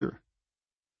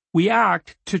We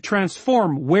act to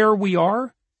transform where we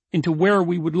are into where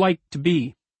we would like to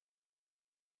be.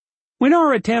 When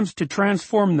our attempts to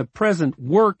transform the present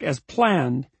work as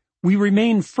planned, we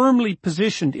remain firmly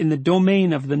positioned in the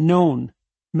domain of the known,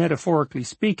 metaphorically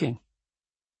speaking.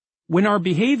 When our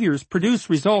behaviors produce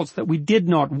results that we did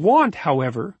not want,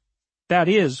 however, that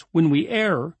is, when we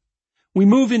err, we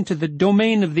move into the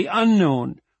domain of the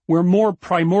unknown, where more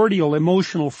primordial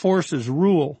emotional forces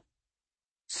rule.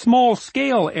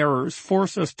 Small-scale errors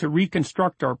force us to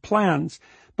reconstruct our plans,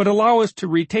 but allow us to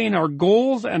retain our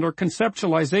goals and our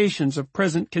conceptualizations of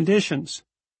present conditions.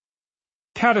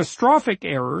 Catastrophic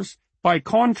errors, by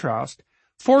contrast,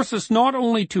 force us not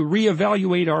only to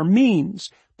reevaluate our means,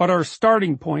 but our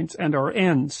starting points and our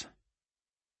ends.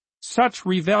 Such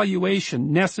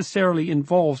revaluation necessarily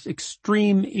involves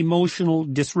extreme emotional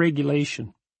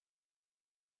dysregulation.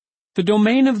 The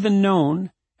domain of the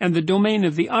known and the domain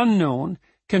of the unknown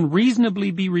can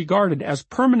reasonably be regarded as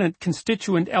permanent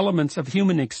constituent elements of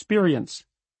human experience,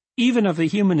 even of the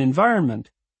human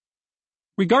environment.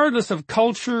 Regardless of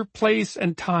culture, place,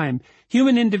 and time,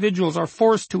 human individuals are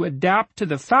forced to adapt to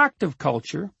the fact of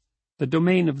culture, the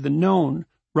domain of the known,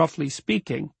 roughly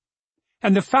speaking,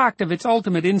 and the fact of its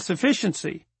ultimate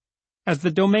insufficiency, as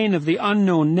the domain of the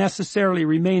unknown necessarily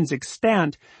remains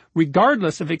extant,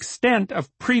 regardless of extent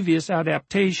of previous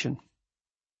adaptation.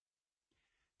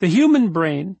 The human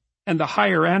brain, and the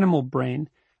higher animal brain,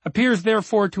 appears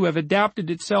therefore to have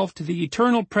adapted itself to the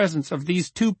eternal presence of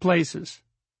these two places.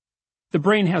 The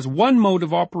brain has one mode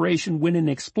of operation when in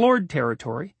explored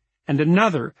territory, and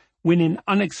another when in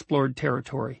unexplored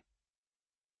territory.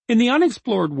 In the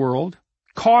unexplored world,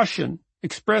 caution,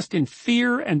 expressed in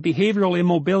fear and behavioral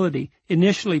immobility,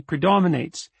 initially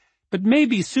predominates, but may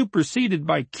be superseded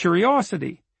by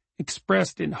curiosity,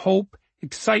 expressed in hope,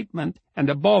 excitement, and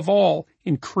above all,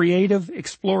 in creative,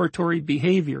 exploratory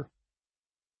behavior.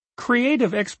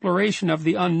 Creative exploration of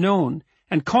the unknown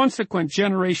and consequent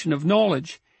generation of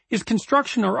knowledge is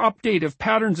construction or update of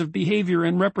patterns of behavior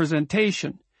and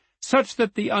representation, such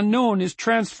that the unknown is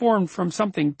transformed from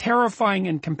something terrifying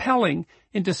and compelling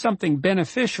into something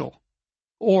beneficial,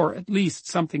 or at least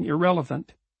something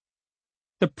irrelevant.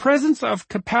 The presence of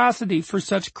capacity for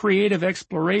such creative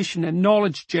exploration and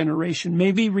knowledge generation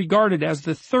may be regarded as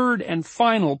the third and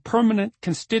final permanent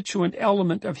constituent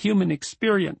element of human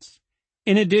experience,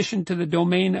 in addition to the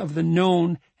domain of the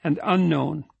known and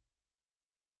unknown.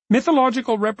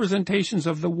 Mythological representations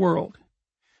of the world,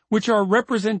 which are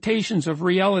representations of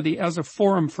reality as a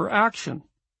forum for action,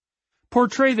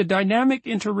 portray the dynamic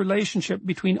interrelationship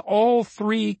between all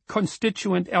three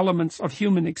constituent elements of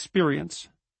human experience.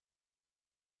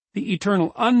 The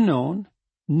eternal unknown,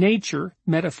 nature,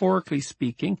 metaphorically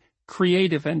speaking,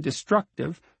 creative and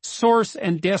destructive, source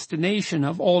and destination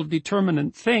of all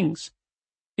determinate things,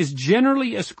 is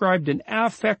generally ascribed an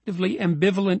affectively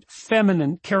ambivalent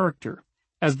feminine character,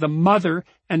 as the mother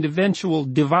and eventual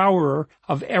devourer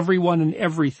of everyone and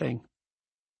everything.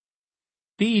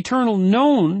 The eternal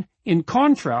known, in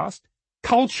contrast,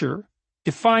 culture,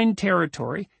 defined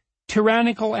territory,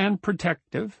 tyrannical and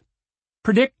protective,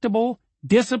 predictable,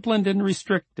 disciplined and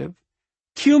restrictive,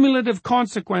 cumulative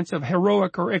consequence of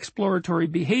heroic or exploratory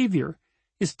behavior,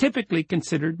 is typically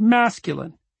considered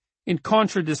masculine, in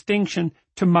contradistinction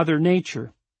to Mother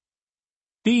Nature.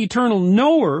 The eternal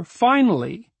knower,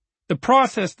 finally, the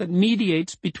process that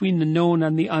mediates between the known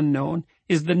and the unknown,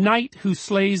 is the knight who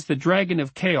slays the dragon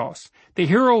of chaos, the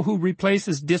hero who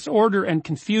replaces disorder and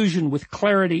confusion with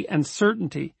clarity and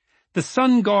certainty, the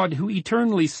sun god who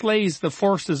eternally slays the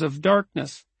forces of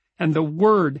darkness, and the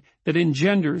word that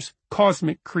engenders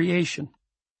cosmic creation.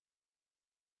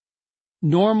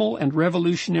 Normal and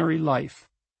revolutionary life.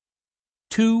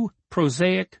 Two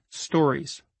prosaic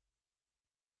stories.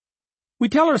 We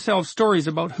tell ourselves stories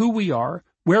about who we are,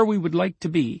 where we would like to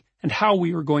be, and how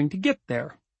we are going to get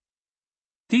there.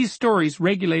 These stories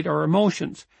regulate our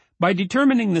emotions by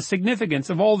determining the significance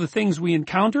of all the things we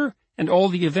encounter and all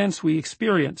the events we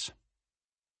experience.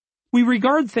 We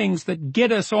regard things that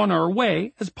get us on our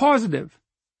way as positive,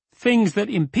 things that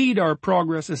impede our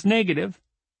progress as negative,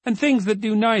 and things that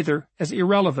do neither as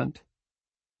irrelevant.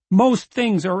 Most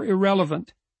things are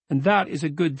irrelevant, and that is a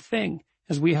good thing,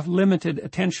 as we have limited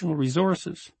attentional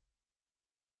resources.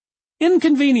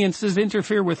 Inconveniences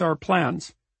interfere with our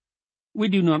plans. We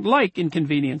do not like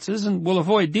inconveniences and will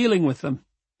avoid dealing with them.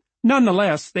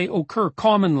 Nonetheless, they occur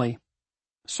commonly.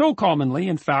 So commonly,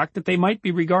 in fact, that they might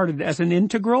be regarded as an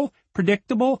integral,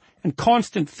 predictable, and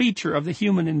constant feature of the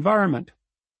human environment.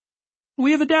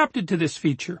 We have adapted to this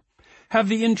feature, have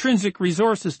the intrinsic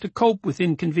resources to cope with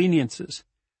inconveniences.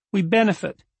 We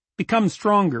benefit, become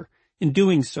stronger in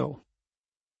doing so.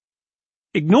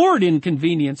 Ignored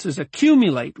inconveniences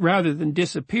accumulate rather than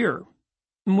disappear,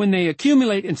 and when they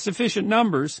accumulate in sufficient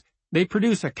numbers, they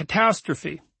produce a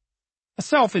catastrophe. A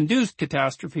self-induced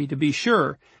catastrophe, to be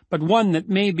sure, but one that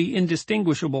may be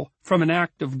indistinguishable from an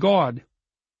act of God.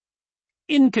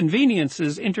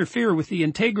 Inconveniences interfere with the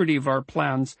integrity of our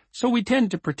plans, so we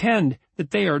tend to pretend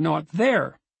that they are not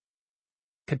there.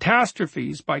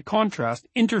 Catastrophes, by contrast,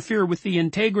 interfere with the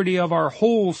integrity of our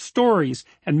whole stories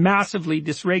and massively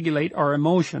dysregulate our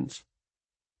emotions.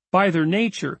 By their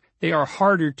nature, they are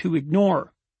harder to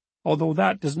ignore, although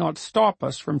that does not stop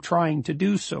us from trying to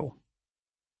do so.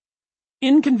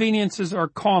 Inconveniences are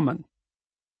common.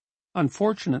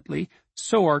 Unfortunately,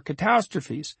 so are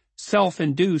catastrophes,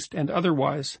 self-induced and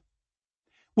otherwise.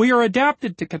 We are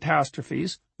adapted to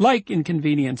catastrophes, like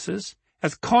inconveniences,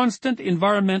 as constant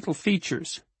environmental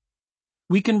features.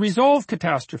 We can resolve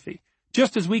catastrophe,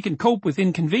 just as we can cope with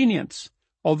inconvenience,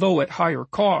 although at higher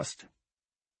cost.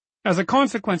 As a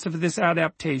consequence of this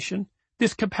adaptation,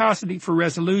 this capacity for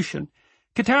resolution,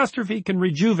 catastrophe can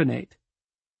rejuvenate.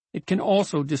 It can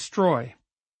also destroy.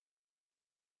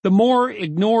 The more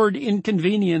ignored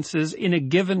inconveniences in a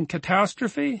given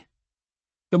catastrophe,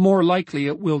 the more likely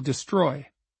it will destroy.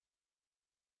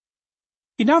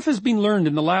 Enough has been learned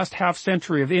in the last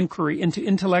half-century of inquiry into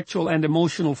intellectual and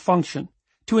emotional function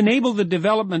to enable the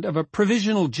development of a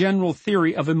provisional general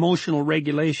theory of emotional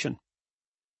regulation.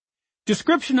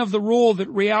 Description of the role that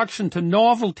reaction to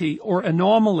novelty or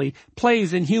anomaly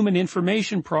plays in human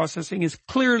information processing is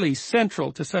clearly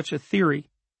central to such a theory.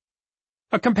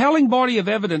 A compelling body of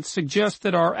evidence suggests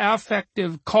that our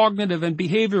affective, cognitive, and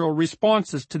behavioral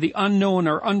responses to the unknown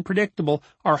or unpredictable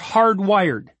are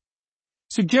hardwired.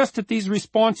 Suggests that these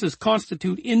responses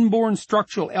constitute inborn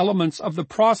structural elements of the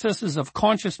processes of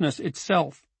consciousness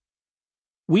itself.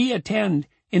 We attend,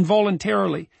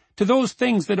 involuntarily, to those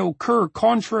things that occur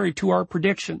contrary to our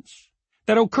predictions,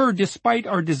 that occur despite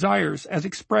our desires as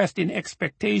expressed in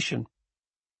expectation.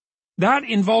 That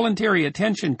involuntary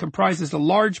attention comprises a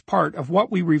large part of what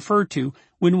we refer to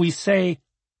when we say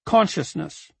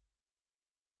consciousness.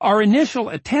 Our initial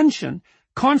attention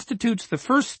constitutes the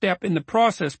first step in the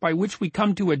process by which we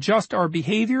come to adjust our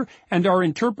behavior and our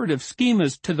interpretive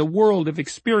schemas to the world of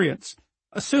experience,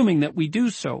 assuming that we do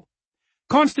so.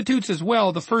 Constitutes as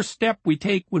well the first step we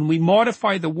take when we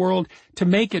modify the world to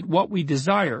make it what we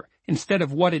desire instead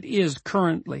of what it is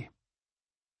currently.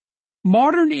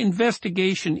 Modern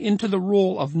investigation into the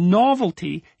role of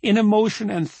novelty in emotion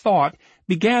and thought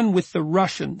began with the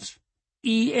Russians,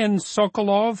 E.N.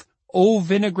 Sokolov, O.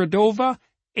 Vinogradova,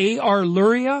 A.R.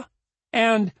 Luria,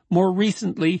 and, more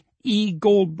recently, E.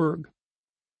 Goldberg,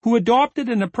 who adopted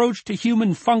an approach to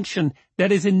human function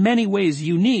that is in many ways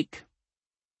unique.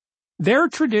 Their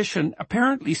tradition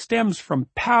apparently stems from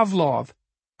Pavlov,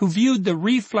 who viewed the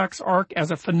reflex arc as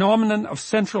a phenomenon of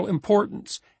central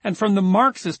importance, and from the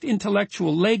Marxist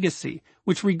intellectual legacy,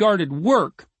 which regarded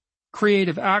work,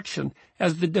 creative action,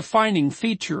 as the defining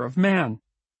feature of man.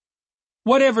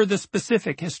 Whatever the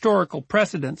specific historical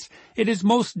precedents, it is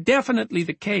most definitely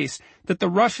the case that the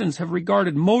Russians have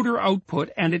regarded motor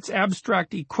output and its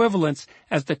abstract equivalents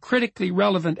as the critically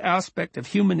relevant aspect of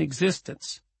human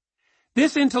existence.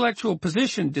 This intellectual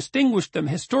position distinguished them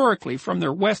historically from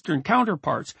their Western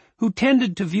counterparts, who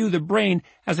tended to view the brain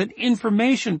as an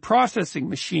information processing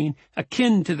machine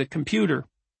akin to the computer.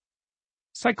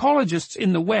 Psychologists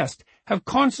in the West have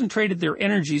concentrated their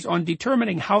energies on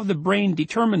determining how the brain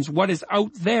determines what is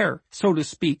out there, so to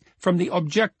speak, from the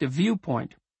objective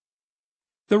viewpoint.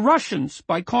 The Russians,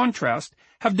 by contrast,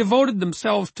 have devoted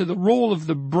themselves to the role of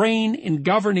the brain in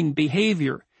governing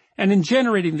behavior and in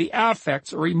generating the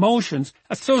affects or emotions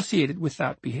associated with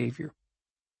that behavior.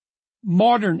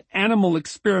 Modern animal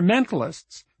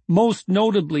experimentalists, most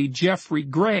notably Jeffrey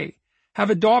Gray, have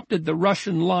adopted the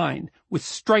Russian line with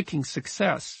striking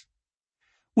success.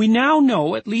 We now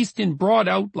know, at least in broad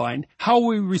outline, how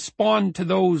we respond to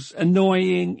those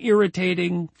annoying,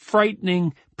 irritating,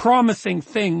 frightening, promising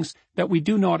things that we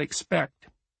do not expect.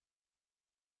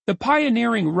 The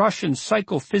pioneering Russian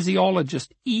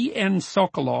psychophysiologist E.N.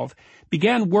 Sokolov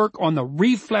began work on the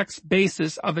reflex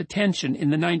basis of attention in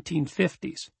the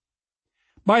 1950s.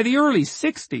 By the early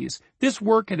 60s, this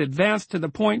work had advanced to the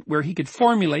point where he could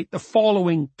formulate the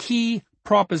following key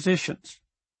propositions.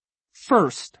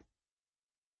 First,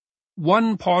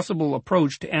 one possible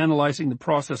approach to analyzing the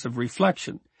process of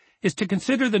reflection is to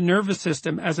consider the nervous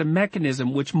system as a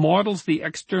mechanism which models the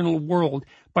external world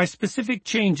by specific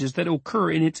changes that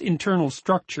occur in its internal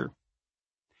structure.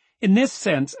 In this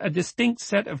sense, a distinct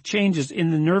set of changes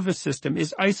in the nervous system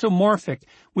is isomorphic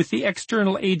with the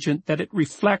external agent that it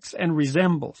reflects and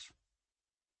resembles.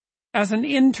 As an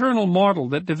internal model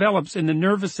that develops in the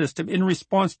nervous system in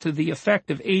response to the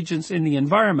effect of agents in the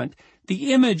environment,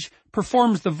 the image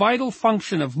performs the vital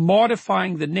function of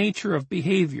modifying the nature of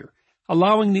behavior,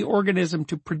 allowing the organism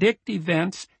to predict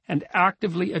events and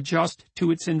actively adjust to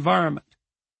its environment.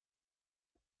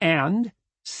 And,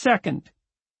 second,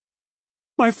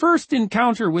 my first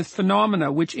encounter with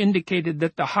phenomena which indicated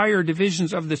that the higher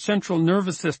divisions of the central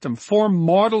nervous system form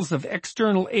models of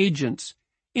external agents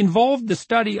involved the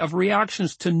study of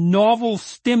reactions to novel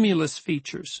stimulus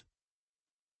features.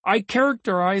 I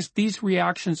characterized these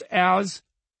reactions as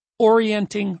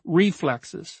orienting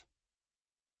reflexes.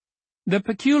 The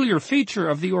peculiar feature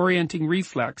of the orienting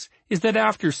reflex is that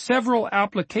after several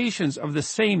applications of the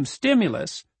same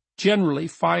stimulus, generally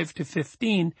 5 to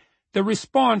 15, the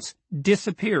response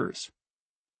disappears,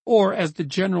 or as the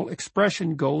general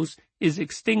expression goes, is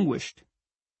extinguished.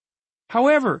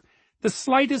 However, the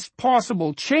slightest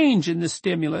possible change in the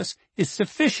stimulus is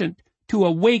sufficient to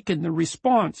awaken the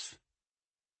response.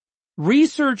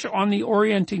 Research on the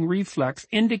orienting reflex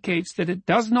indicates that it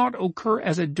does not occur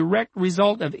as a direct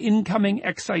result of incoming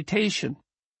excitation.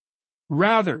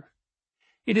 Rather,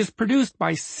 it is produced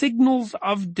by signals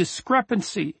of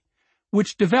discrepancy,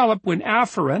 which develop when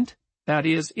afferent, that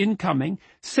is, incoming,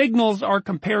 signals are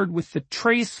compared with the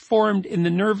trace formed in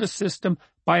the nervous system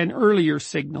by an earlier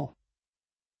signal.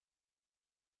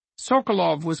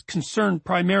 Sokolov was concerned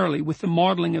primarily with the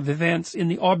modeling of events in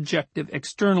the objective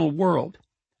external world,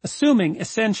 assuming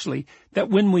essentially that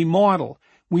when we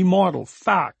model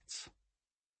facts.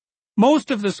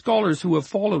 Most of the scholars who have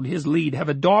followed his lead have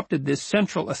adopted this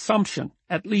central assumption,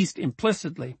 at least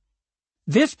implicitly.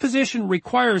 This position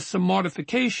requires some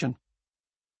modification.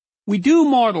 We do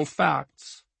model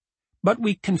facts, but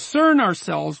we concern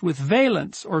ourselves with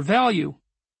valence or value.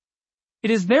 It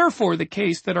is therefore the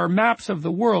case that our maps of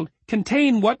the world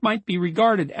contain what might be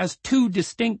regarded as two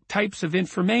distinct types of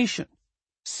information,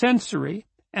 sensory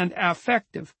and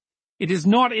affective. It is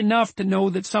not enough to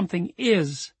know that something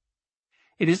is.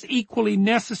 It is equally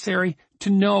necessary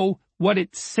to know what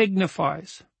it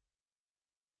signifies.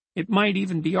 It might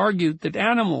even be argued that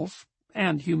animals,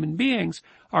 and human beings,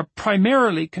 are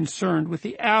primarily concerned with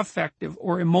the affective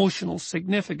or emotional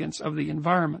significance of the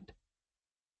environment.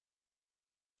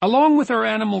 Along with our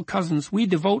animal cousins, we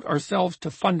devote ourselves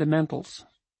to fundamentals.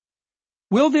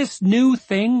 Will this new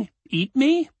thing eat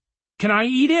me? Can I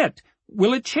eat it?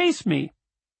 Will it chase me?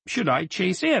 Should I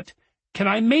chase it? Can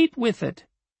I mate with it?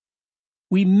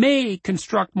 We may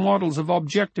construct models of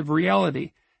objective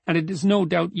reality, and it is no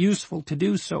doubt useful to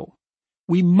do so.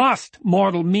 We must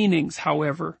model meanings,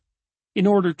 however, in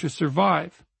order to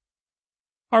survive.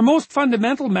 Our most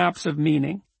fundamental maps of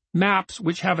meaning, maps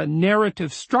which have a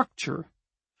narrative structure,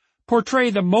 portray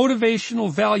the motivational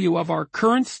value of our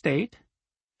current state,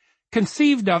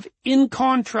 conceived of in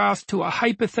contrast to a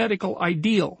hypothetical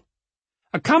ideal,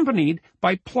 accompanied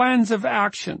by plans of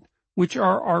action, which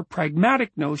are our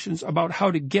pragmatic notions about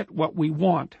how to get what we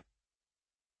want.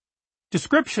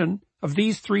 Description of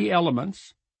these three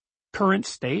elements, current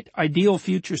state, ideal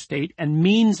future state, and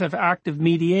means of active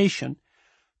mediation,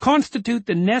 constitute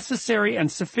the necessary and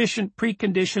sufficient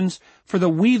preconditions for the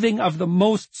weaving of the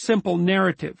most simple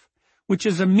narrative, which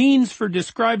is a means for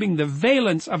describing the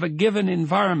valence of a given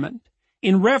environment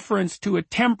in reference to a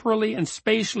temporally and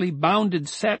spatially bounded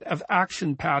set of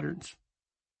action patterns.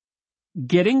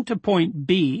 Getting to point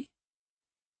B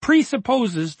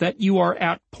presupposes that you are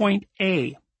at point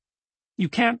A. You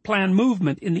can't plan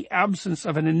movement in the absence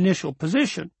of an initial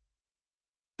position.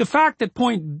 The fact that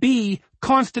point B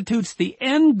constitutes the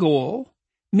end goal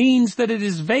means that it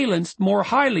is valenced more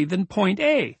highly than point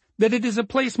A, that it is a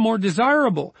place more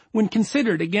desirable when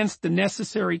considered against the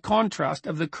necessary contrast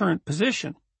of the current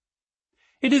position.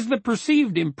 It is the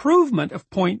perceived improvement of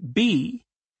point B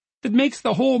that makes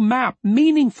the whole map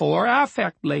meaningful or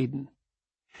affect-laden.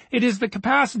 It is the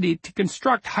capacity to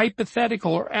construct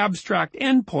hypothetical or abstract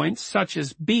endpoints such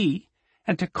as B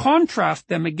and to contrast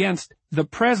them against the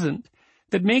present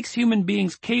that makes human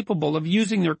beings capable of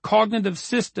using their cognitive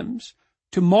systems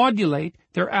to modulate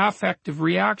their affective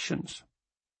reactions.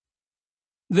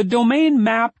 The domain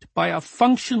mapped by a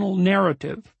functional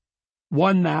narrative,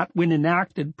 one that, when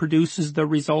enacted, produces the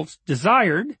results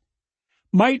desired,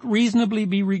 might reasonably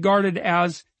be regarded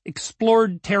as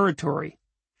explored territory,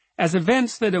 as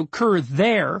events that occur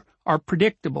there are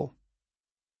predictable.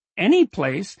 Any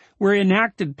place where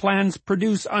enacted plans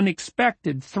produce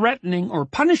unexpected, threatening, or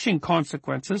punishing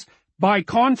consequences, by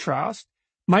contrast,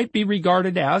 might be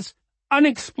regarded as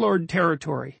unexplored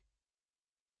territory.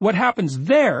 What happens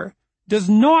there does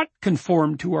not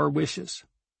conform to our wishes.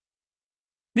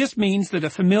 This means that a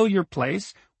familiar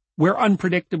place, where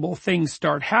unpredictable things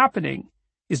start happening,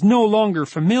 is no longer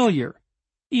familiar,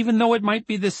 even though it might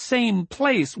be the same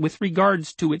place with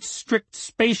regards to its strict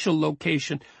spatial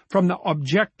location from the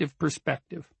objective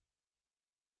perspective.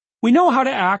 We know how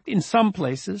to act in some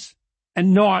places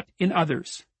and not in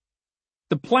others.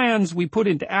 The plans we put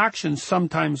into action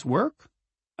sometimes work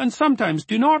and sometimes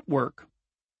do not work.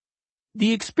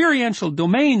 The experiential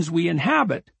domains we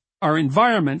inhabit, our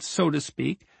environments, so to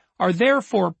speak, are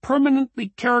therefore permanently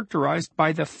characterized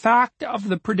by the fact of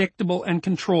the predictable and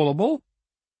controllable,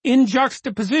 in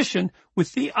juxtaposition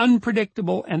with the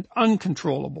unpredictable and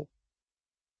uncontrollable.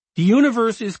 The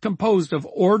universe is composed of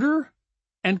order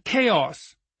and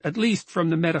chaos, at least from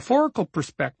the metaphorical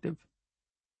perspective.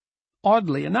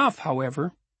 Oddly enough,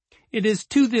 however, it is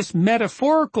to this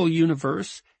metaphorical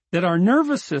universe that our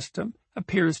nervous system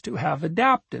appears to have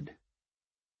adapted.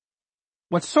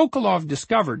 What Sokolov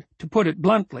discovered, to put it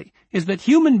bluntly, is that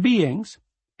human beings,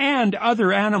 and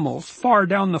other animals far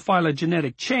down the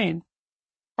phylogenetic chain,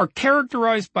 are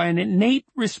characterized by an innate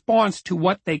response to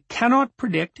what they cannot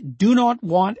predict, do not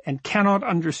want, and cannot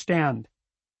understand.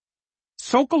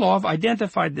 Sokolov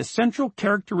identified the central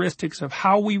characteristics of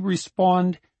how we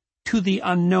respond to the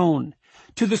unknown,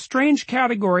 to the strange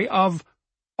category of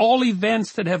all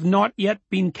events that have not yet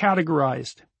been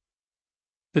categorized.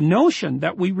 The notion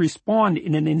that we respond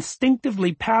in an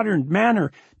instinctively patterned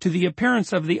manner to the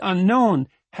appearance of the unknown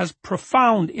has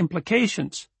profound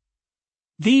implications.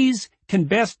 These can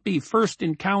best be first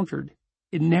encountered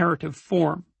in narrative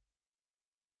form.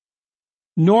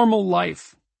 Normal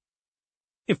life.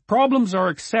 If problems are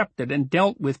accepted and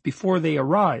dealt with before they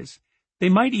arise, they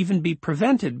might even be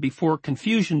prevented before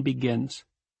confusion begins.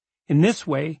 In this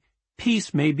way,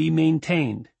 peace may be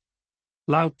maintained.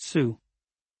 Lao Tzu.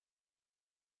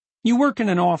 You work in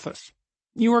an office.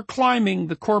 You are climbing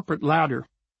the corporate ladder.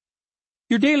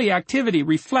 Your daily activity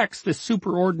reflects this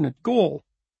superordinate goal.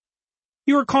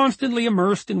 You are constantly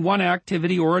immersed in one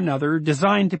activity or another,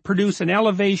 designed to produce an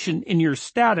elevation in your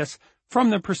status from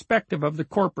the perspective of the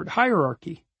corporate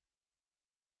hierarchy.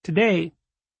 Today,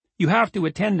 you have to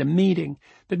attend a meeting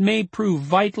that may prove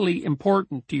vitally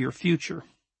important to your future.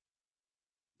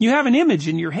 You have an image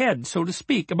in your head, so to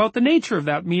speak, about the nature of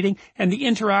that meeting and the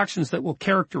interactions that will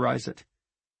characterize it.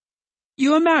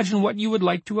 You imagine what you would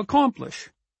like to accomplish.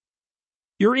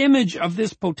 Your image of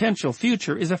this potential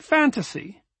future is a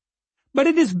fantasy, but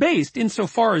it is based,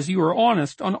 insofar as you are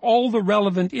honest, on all the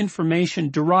relevant information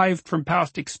derived from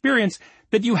past experience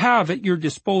that you have at your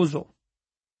disposal.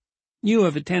 You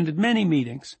have attended many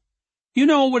meetings. You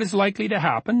know what is likely to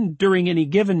happen during any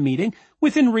given meeting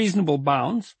within reasonable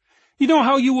bounds. You know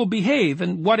how you will behave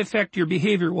and what effect your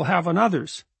behavior will have on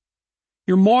others.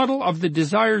 Your model of the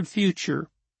desired future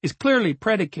is clearly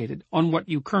predicated on what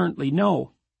you currently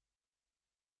know.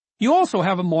 You also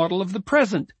have a model of the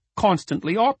present,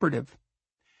 constantly operative.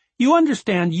 You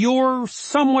understand your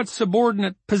somewhat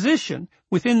subordinate position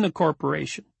within the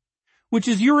corporation, which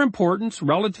is your importance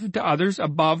relative to others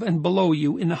above and below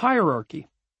you in the hierarchy.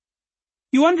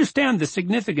 You understand the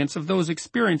significance of those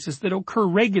experiences that occur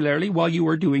regularly while you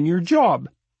are doing your job.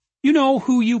 You know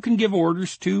who you can give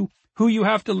orders to, who you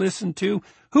have to listen to,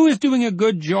 who is doing a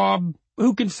good job,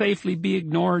 who can safely be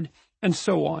ignored, and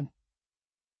so on.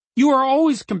 You are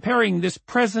always comparing this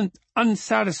present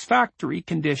unsatisfactory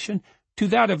condition to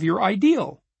that of your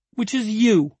ideal, which is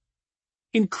you,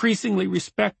 increasingly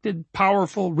respected,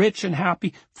 powerful, rich and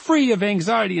happy, free of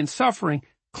anxiety and suffering,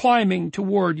 climbing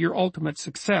toward your ultimate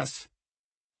success.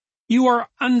 You are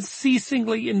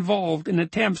unceasingly involved in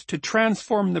attempts to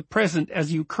transform the present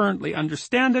as you currently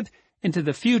understand it into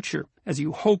the future as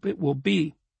you hope it will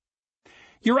be.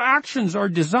 Your actions are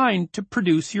designed to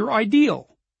produce your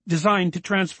ideal, designed to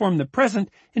transform the present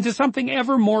into something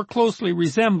ever more closely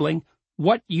resembling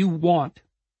what you want.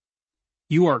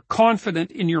 You are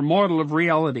confident in your model of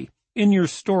reality, in your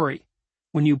story.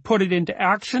 When you put it into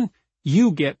action,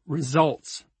 you get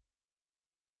results.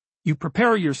 You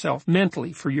prepare yourself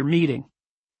mentally for your meeting.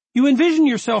 You envision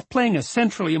yourself playing a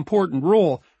centrally important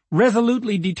role,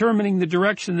 resolutely determining the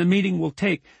direction the meeting will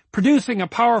take, producing a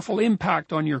powerful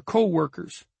impact on your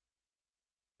co-workers.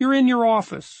 You're in your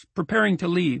office, preparing to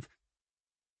leave.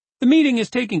 The meeting is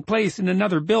taking place in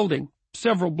another building,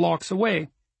 several blocks away.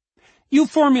 You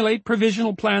formulate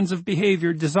provisional plans of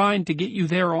behavior designed to get you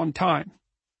there on time.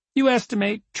 You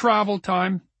estimate travel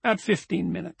time at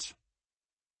 15 minutes.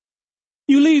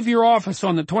 You leave your office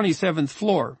on the 27th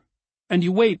floor, and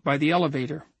you wait by the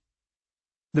elevator.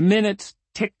 The minutes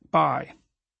tick by.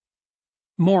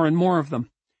 More and more of them.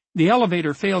 The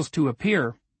elevator fails to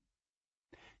appear.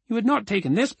 You had not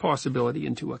taken this possibility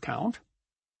into account.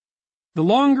 The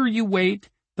longer you wait,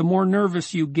 the the more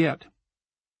nervous you get.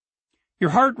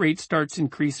 Your heart rate starts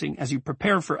increasing as you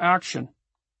prepare for action.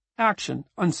 Action,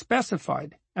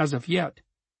 unspecified as of yet.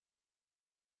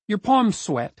 Your palms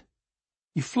sweat.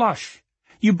 You flush.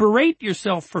 You berate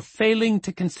yourself for failing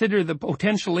to consider the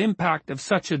potential impact of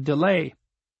such a delay.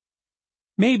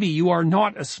 Maybe you are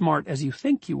not as smart as you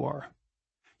think you are.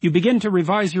 You begin to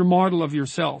revise your model of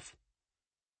yourself.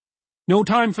 No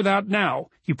time for that now.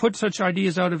 You put such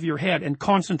ideas out of your head and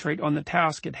concentrate on the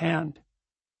task at hand.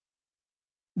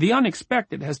 The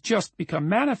unexpected has just become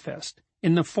manifest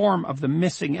in the form of the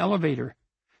missing elevator.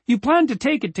 You planned to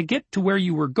take it to get to where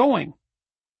you were going.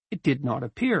 It did not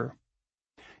appear.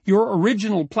 Your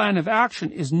original plan of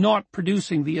action is not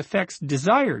producing the effects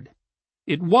desired.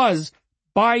 It was,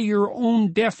 by your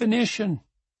own definition,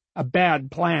 a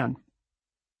bad plan.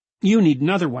 You need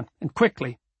another one, and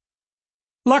quickly.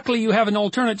 Luckily, you have an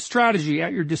alternate strategy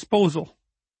at your disposal.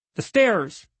 The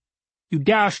stairs. You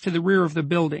dash to the rear of the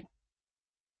building.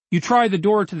 You try the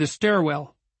door to the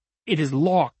stairwell. It is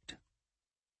locked.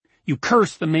 You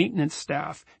curse the maintenance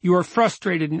staff. You are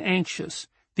frustrated and anxious.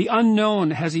 The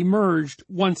unknown has emerged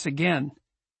once again.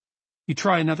 You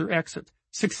try another exit.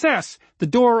 Success! The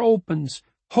door opens.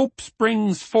 Hope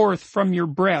springs forth from your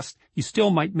breast. You still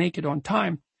might make it on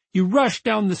time. You rush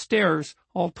down the stairs,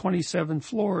 all 27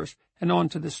 floors, and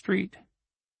onto the street.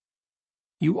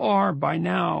 You are, by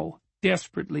now,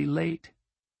 desperately late.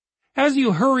 As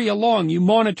you hurry along, you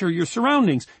monitor your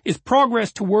surroundings. Is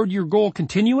progress toward your goal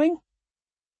continuing?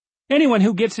 Anyone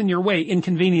who gets in your way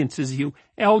inconveniences you.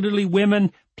 Elderly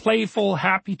women, playful,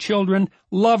 happy children,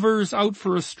 lovers out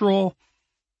for a stroll.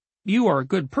 You are a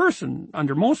good person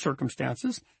under most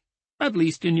circumstances, at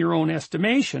least in your own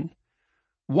estimation.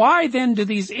 Why then do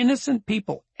these innocent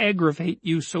people aggravate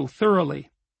you so thoroughly?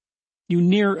 You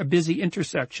near a busy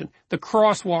intersection. The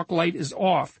crosswalk light is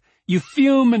off. You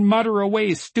fume and mutter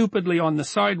away stupidly on the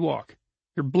sidewalk.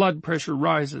 Your blood pressure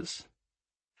rises.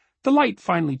 The light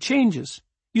finally changes.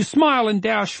 You smile and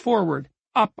dash forward.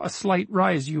 Up a slight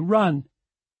rise, you run.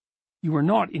 You are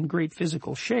not in great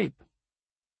physical shape.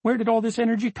 Where did all this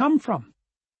energy come from?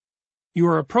 You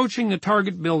are approaching the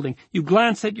target building. You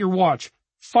glance at your watch.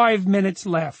 5 minutes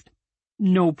left.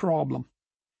 No problem.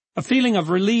 A feeling of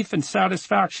relief and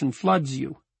satisfaction floods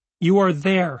you. You are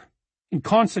there. In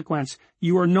consequence,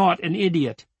 you are not an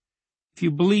idiot. If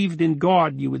you believed in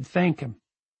God, you would thank Him.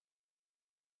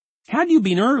 Had you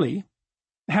been early,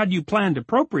 had you planned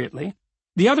appropriately,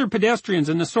 the other pedestrians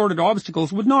and assorted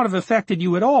obstacles would not have affected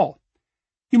you at all.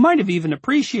 You might have even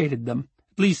appreciated them,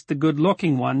 at least the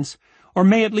good-looking ones, or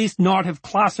may at least not have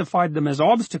classified them as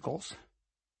obstacles.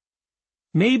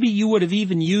 Maybe you would have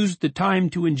even used the time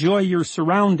to enjoy your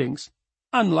surroundings,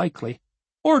 unlikely,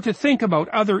 or to think about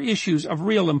other issues of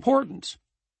real importance,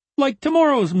 like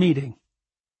tomorrow's meeting.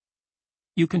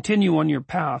 You continue on your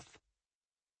path.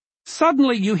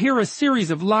 Suddenly you hear a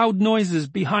series of loud noises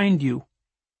behind you,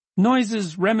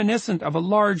 noises reminiscent of a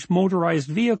large motorized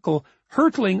vehicle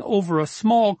hurtling over a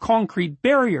small concrete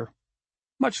barrier,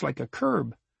 much like a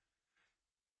curb.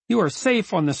 You are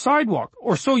safe on the sidewalk,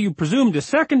 or so you presumed a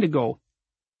second ago.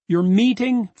 Your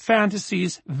meeting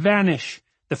fantasies vanish.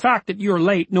 The fact that you're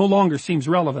late no longer seems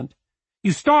relevant.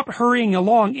 You stop hurrying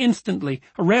along instantly,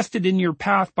 arrested in your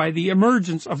path by the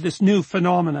emergence of this new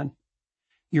phenomenon.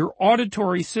 Your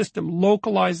auditory system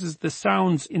localizes the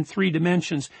sounds in 3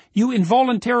 dimensions. You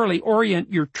involuntarily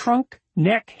orient your trunk,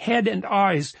 neck, head, and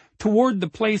eyes toward the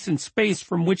place in space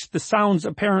from which the sounds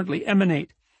apparently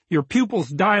emanate. Your pupils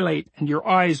dilate and your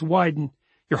eyes widen.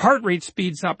 Your heart rate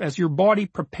speeds up as your body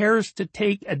prepares to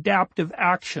take adaptive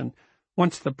action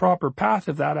once the proper path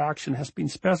of that action has been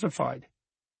specified.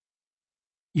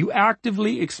 You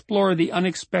actively explore the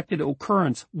unexpected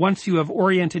occurrence once you have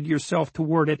oriented yourself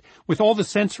toward it with all the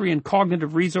sensory and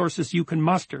cognitive resources you can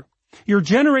muster. You're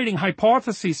generating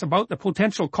hypotheses about the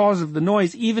potential cause of the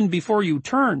noise even before you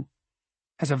turn.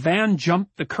 Has a van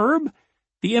jumped the curb?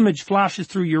 The image flashes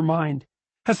through your mind.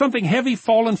 Has something heavy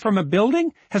fallen from a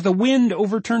building? Has the wind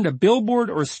overturned a billboard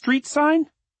or a street sign?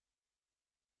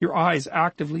 Your eyes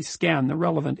actively scan the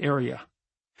relevant area.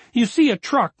 You see a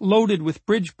truck loaded with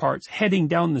bridge parts heading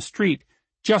down the street,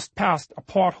 just past a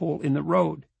pothole in the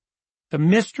road. The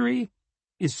mystery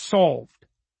is solved.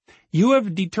 You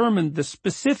have determined the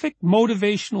specific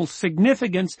motivational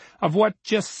significance of what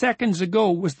just seconds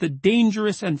ago was the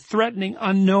dangerous and threatening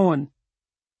unknown.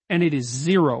 And it is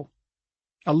 0.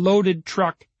 A loaded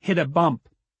truck hit a bump.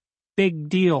 Big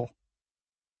deal.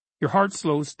 Your heart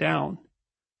slows down.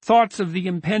 Thoughts of the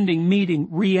impending meeting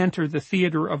re-enter the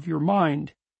theater of your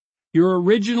mind. Your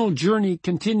original journey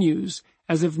continues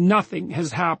as if nothing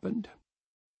has happened.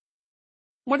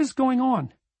 What is going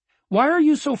on? Why are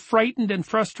you so frightened and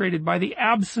frustrated by the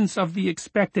absence of the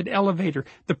expected elevator,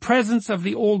 the presence of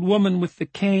the old woman with the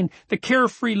cane, the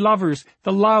carefree lovers,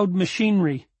 the loud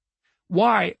machinery?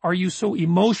 Why are you so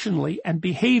emotionally and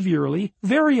behaviorally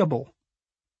variable?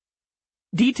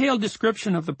 Detailed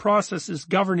description of the processes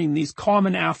governing these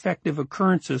common affective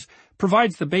occurrences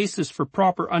provides the basis for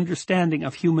proper understanding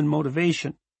of human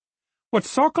motivation. What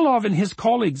Sokolov and his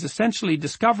colleagues essentially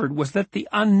discovered was that the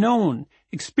unknown,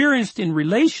 experienced in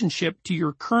relationship to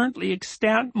your currently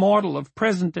extant model of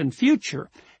present and future,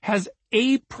 has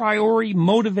a priori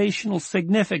motivational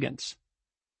significance.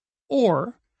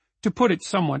 Or, to put it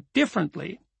somewhat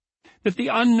differently, that the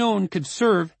unknown could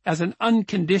serve as an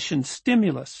unconditioned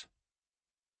stimulus.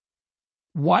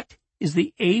 What is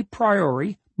the a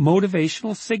priori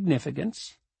motivational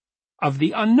significance of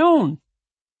the unknown?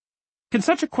 Can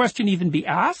such a question even be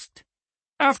asked?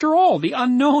 After all, the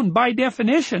unknown, by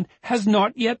definition, has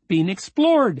not yet been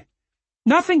explored.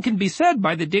 Nothing can be said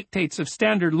by the dictates of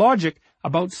standard logic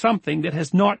about something that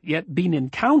has not yet been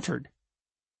encountered.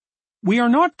 We are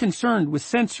not concerned with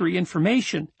sensory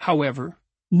information, however,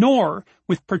 nor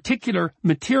with particular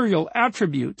material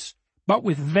attributes, but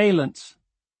with valence.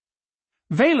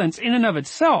 Valence, in and of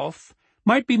itself,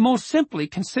 might be most simply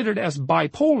considered as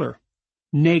bipolar,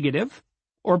 negative,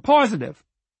 or positive,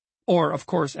 or, of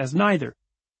course, as neither.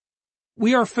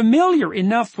 We are familiar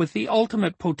enough with the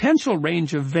ultimate potential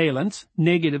range of valence,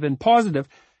 negative and positive,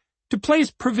 to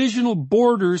place provisional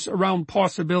borders around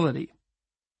possibility.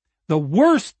 The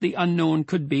worst the unknown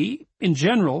could be, in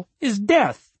general, is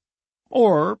death,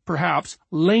 or, perhaps,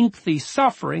 lengthy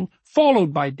suffering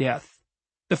followed by death.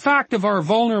 The fact of our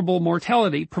vulnerable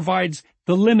mortality provides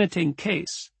the limiting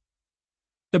case.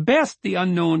 The best the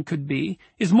unknown could be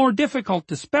is more difficult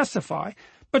to specify,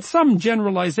 but some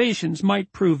generalizations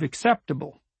might prove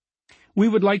acceptable. We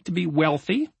would like to be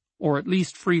wealthy, or at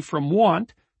least free from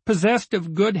want, possessed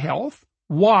of good health,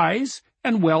 wise,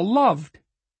 and well-loved.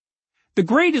 The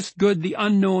greatest good the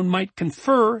unknown might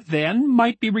confer, then,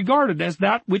 might be regarded as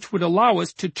that which would allow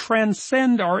us to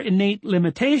transcend our innate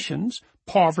limitations,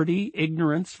 poverty,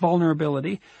 ignorance,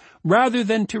 vulnerability, rather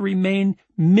than to remain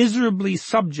miserably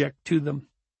subject to them.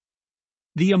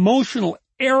 The emotional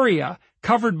area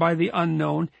covered by the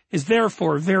unknown is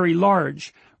therefore very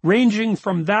large, ranging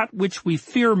from that which we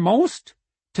fear most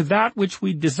to that which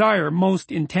we desire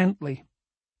most intently.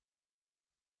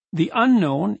 The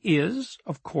unknown is,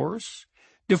 of course,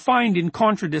 defined in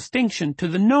contradistinction to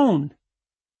the known.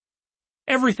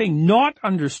 Everything not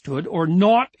understood or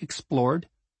not explored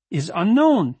is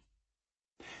unknown.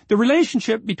 The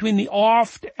relationship between the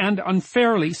oft and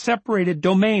unfairly separated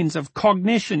domains of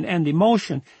cognition and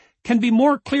emotion can be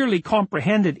more clearly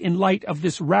comprehended in light of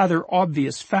this rather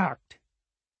obvious fact.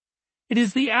 It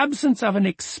is the absence of an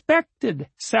expected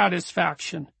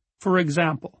satisfaction, for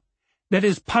example, that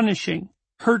is punishing,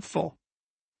 hurtful.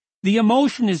 The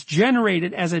emotion is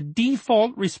generated as a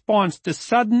default response to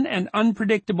sudden and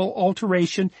unpredictable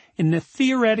alteration in the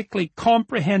theoretically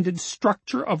comprehended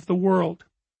structure of the world.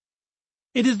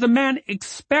 It is the man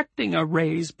expecting a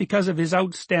raise because of his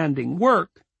outstanding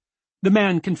work, the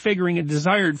man configuring a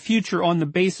desired future on the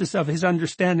basis of his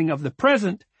understanding of the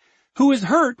present, who is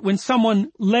hurt when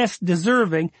someone less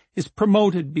deserving is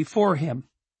promoted before him.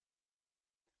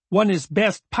 One is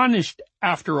best punished,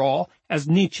 after all, as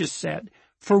Nietzsche said,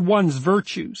 for one's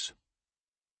virtues.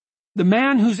 The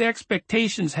man whose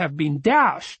expectations have been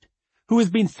dashed, who has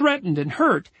been threatened and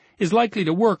hurt, is likely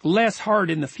to work less hard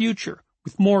in the future,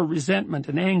 with more resentment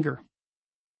and anger.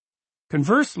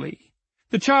 Conversely,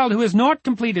 the child who has not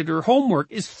completed her homework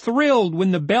is thrilled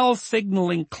when the bell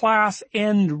signaling class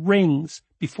end rings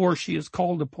before she is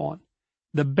called upon.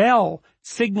 The bell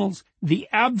signals the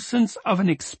absence of an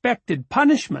expected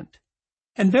punishment,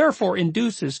 and therefore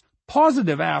induces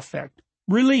positive affect,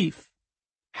 relief,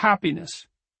 happiness.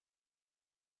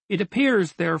 It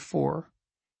appears, therefore,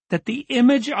 that the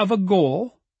image of a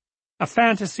goal, a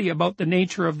fantasy about the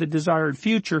nature of the desired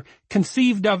future,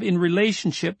 conceived of in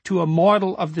relationship to a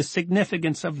model of the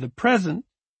significance of the present,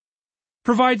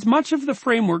 provides much of the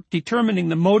framework determining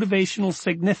the motivational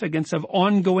significance of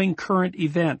ongoing current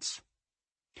events.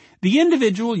 The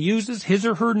individual uses his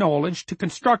or her knowledge to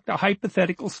construct a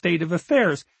hypothetical state of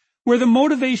affairs, where the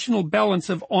motivational balance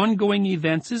of ongoing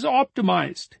events is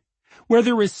optimized, where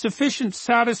there is sufficient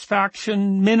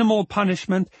satisfaction, minimal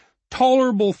punishment,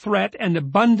 tolerable threat, and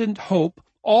abundant hope,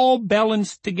 all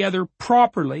balanced together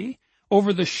properly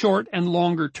over the short and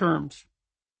longer terms.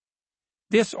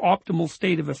 This optimal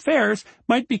state of affairs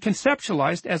might be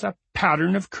conceptualized as a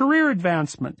pattern of career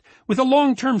advancement, with a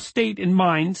long-term state in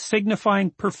mind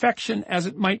signifying perfection as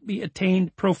it might be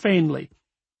attained profanely.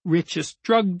 richest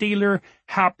drug dealer,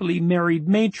 happily married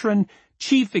matron,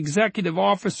 chief executive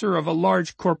officer of a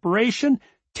large corporation,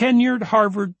 tenured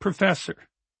Harvard professor.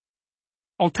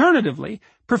 Alternatively,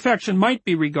 perfection might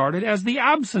be regarded as the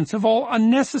absence of all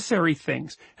unnecessary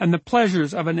things and the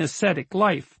pleasures of an ascetic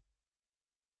life.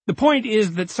 The point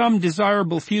is that some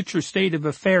desirable future state of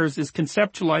affairs is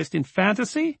conceptualized in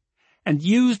fantasy and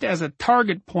used as a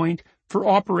target point for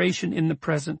operation in the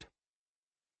present.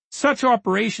 Such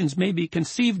operations may be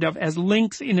conceived of as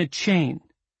links in a chain,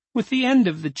 with the end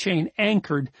of the chain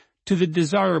anchored to the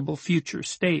desirable future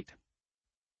state.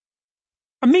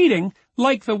 A meeting,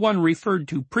 like the one referred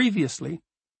to previously,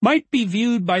 might be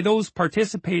viewed by those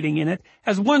participating in it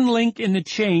as one link in the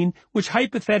chain which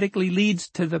hypothetically leads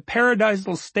to the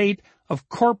paradisal state of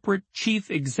corporate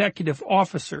chief executive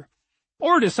officer,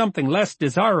 or to something less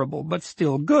desirable but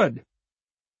still good.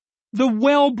 The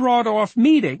well-brought-off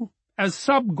meeting, as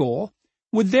sub-goal,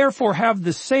 would therefore have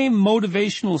the same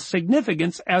motivational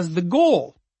significance as the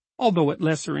goal, although at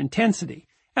lesser intensity,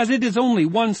 as it is only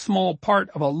one small part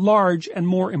of a large and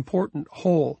more important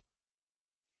whole.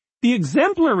 The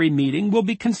exemplary meeting will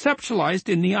be conceptualized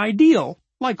in the ideal,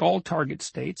 like all target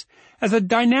states, as a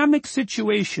dynamic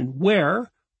situation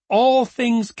where, all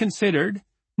things considered,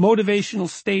 motivational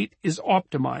state is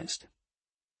optimized.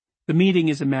 The meeting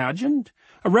is imagined,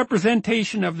 a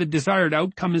representation of the desired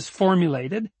outcome is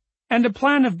formulated, and a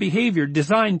plan of behavior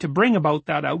designed to bring about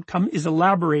that outcome is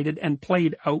elaborated and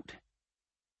played out.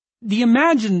 The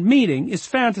imagined meeting is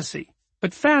fantasy,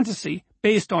 but fantasy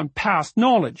based on past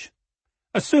knowledge,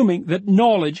 assuming that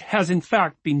knowledge has in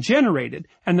fact been generated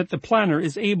and that the planner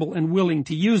is able and willing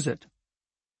to use it.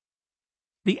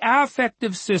 The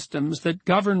affective systems that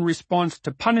govern response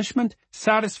to punishment,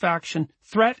 satisfaction,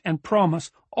 threat, and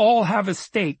promise all have a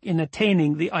stake in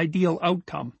attaining the ideal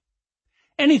outcome.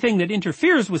 Anything that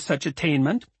interferes with such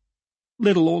attainment,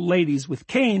 little old ladies with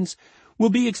canes, will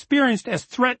be experienced as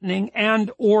threatening and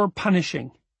or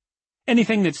punishing.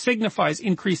 Anything that signifies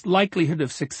increased likelihood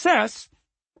of success,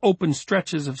 open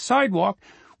stretches of sidewalk,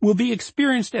 will be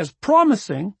experienced as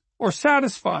promising or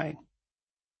satisfying.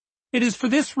 It is for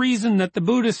this reason that the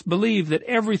Buddhists believe that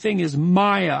everything is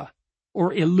Maya,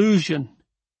 or illusion.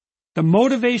 The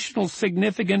motivational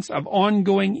significance of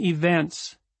ongoing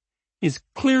events is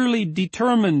clearly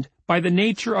determined by the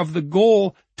nature of the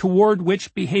goal toward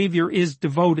which behavior is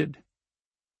devoted.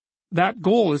 That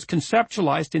goal is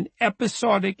conceptualized in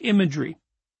episodic imagery,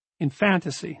 in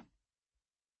fantasy.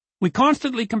 We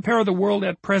constantly compare the world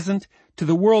at present to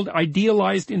the world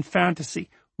idealized in fantasy,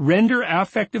 render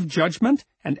affective judgment,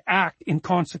 and act in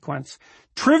consequence.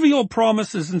 Trivial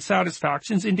promises and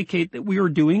satisfactions indicate that we are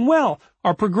doing well,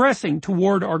 are progressing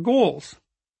toward our goals.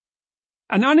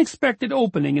 An unexpected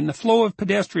opening in the flow of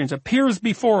pedestrians appears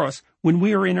before us when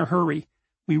we are in a hurry.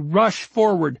 We rush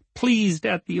forward, pleased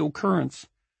at the occurrence.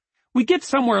 We get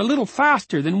somewhere a little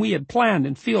faster than we had planned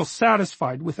and feel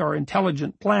satisfied with our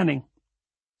intelligent planning.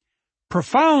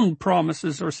 Profound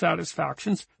promises or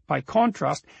satisfactions, by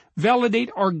contrast, validate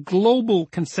our global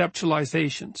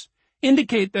conceptualizations,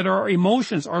 indicate that our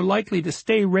emotions are likely to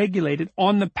stay regulated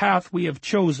on the path we have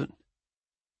chosen.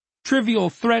 Trivial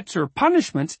threats or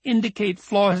punishments indicate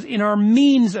flaws in our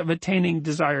means of attaining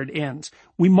desired ends.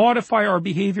 We modify our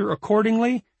behavior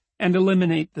accordingly and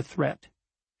eliminate the threat.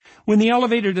 When the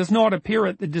elevator does not appear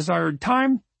at the desired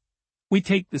time, we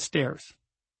take the stairs.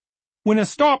 When a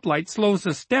stoplight slows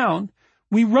us down,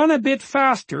 we run a bit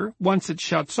faster once it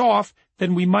shuts off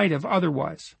than we might have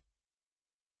otherwise.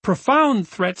 Profound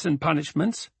threats and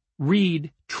punishments,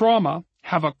 read trauma,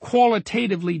 have a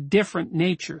qualitatively different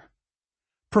nature.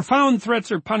 Profound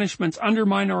threats or punishments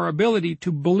undermine our ability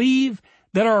to believe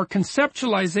that our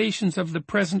conceptualizations of the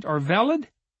present are valid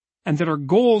and that our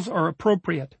goals are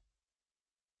appropriate.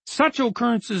 Such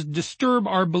occurrences disturb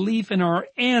our belief in our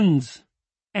ends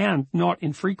and, not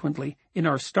infrequently, in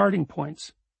our starting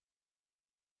points.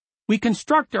 We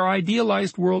construct our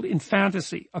idealized world in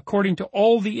fantasy according to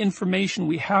all the information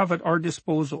we have at our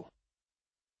disposal.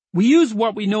 We use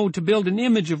what we know to build an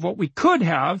image of what we could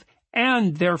have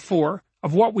and, therefore,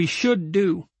 of what we should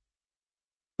do.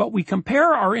 But we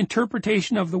compare our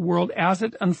interpretation of the world as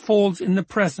it unfolds in the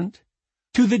present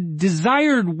to the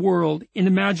desired world in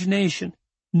imagination,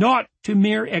 not to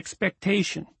mere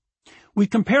expectation. We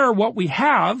compare what we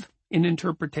have in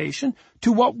interpretation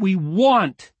to what we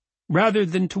want rather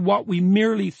than to what we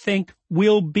merely think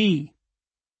will be.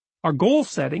 Our goal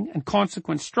setting and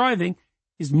consequent striving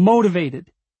is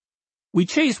motivated. We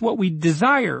chase what we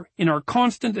desire in our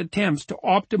constant attempts to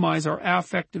optimize our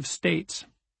affective states.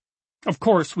 Of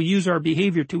course, we use our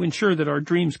behavior to ensure that our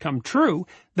dreams come true.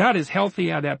 That is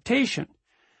healthy adaptation.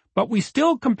 but we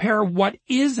still compare what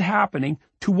is happening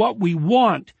to what we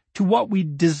want, to what we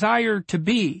desire to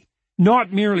be,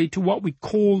 not merely to what we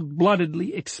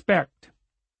cold-bloodedly expect.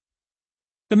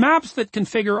 The maps that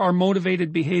configure our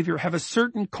motivated behavior have a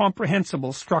certain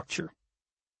comprehensible structure.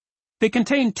 They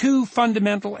contain two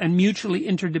fundamental and mutually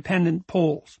interdependent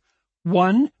poles.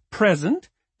 One, present,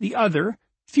 the other,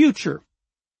 future.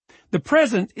 The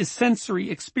present is sensory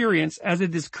experience as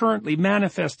it is currently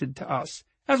manifested to us,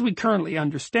 as we currently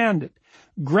understand it,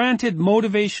 granted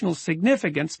motivational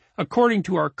significance according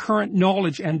to our current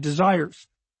knowledge and desires.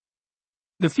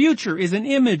 The future is an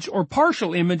image or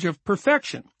partial image of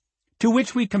perfection, to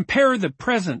which we compare the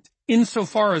present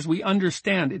insofar as we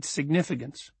understand its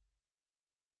significance.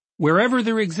 Wherever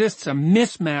there exists a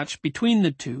mismatch between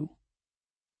the two,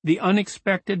 the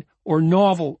unexpected or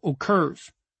novel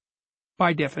occurs,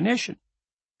 by definition,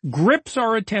 grips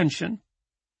our attention,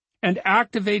 and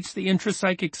activates the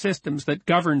intrapsychic systems that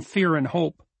govern fear and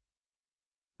hope.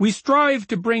 We strive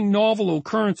to bring novel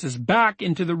occurrences back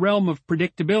into the realm of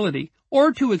predictability,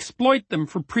 or to exploit them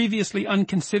for previously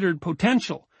unconsidered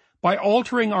potential, by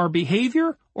altering our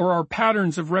behavior or our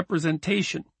patterns of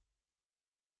representation.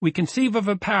 We conceive of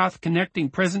a path connecting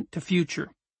present to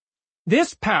future.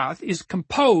 This path is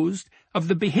composed of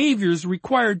the behaviors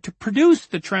required to produce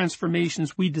the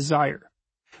transformations we desire,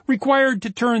 required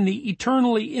to turn the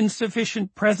eternally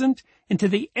insufficient present into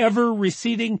the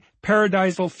ever-receding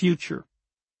paradisal future.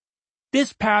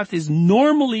 This path is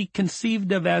normally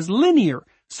conceived of as linear,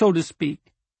 so to speak,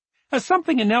 as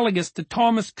something analogous to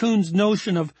Thomas Kuhn's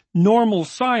notion of normal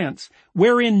science,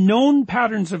 wherein known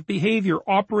patterns of behavior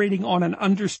operating on an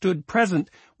understood present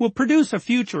will produce a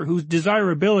future whose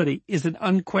desirability is an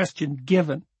unquestioned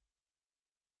given.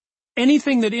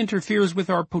 Anything that interferes with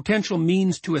our potential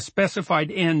means to a specified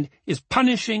end is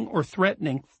punishing or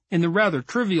threatening in the rather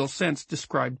trivial sense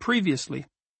described previously.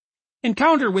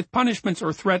 Encounter with punishments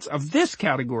or threats of this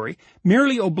category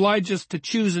merely oblige us to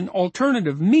choose an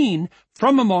alternative mean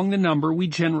from among the number we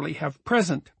generally have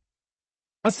present.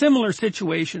 A similar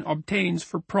situation obtains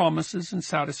for promises and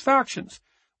satisfactions.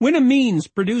 When a means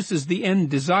produces the end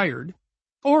desired,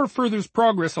 or furthers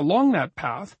progress along that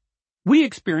path, we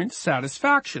experience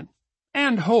satisfaction,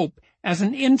 and hope as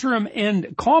an interim end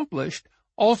accomplished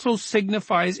also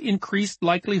signifies increased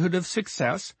likelihood of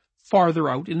success farther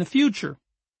out in the future.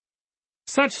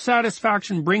 Such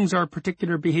satisfaction brings our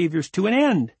particular behaviors to an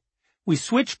end. We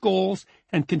switch goals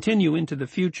and continue into the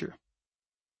future.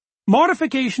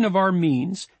 Modification of our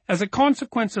means, as a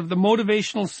consequence of the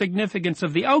motivational significance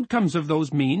of the outcomes of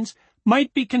those means,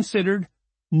 might be considered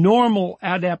normal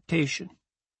adaptation.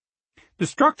 The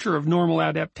structure of normal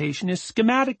adaptation is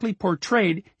schematically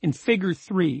portrayed in Figure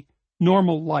 3,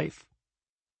 normal life.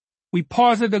 We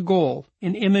posit a goal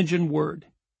in image and word,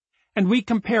 and we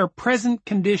compare present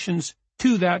conditions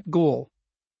to that goal.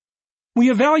 We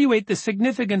evaluate the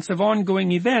significance of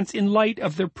ongoing events in light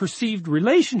of their perceived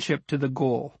relationship to the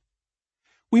goal.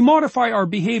 We modify our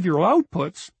behavioral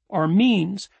outputs, our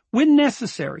means, when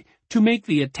necessary, to make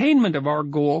the attainment of our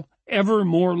goal ever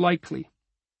more likely.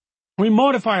 We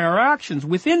modify our actions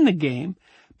within the game,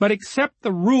 but accept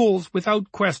the rules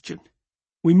without question.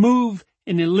 We move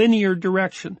in a linear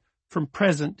direction from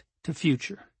present to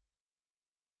future.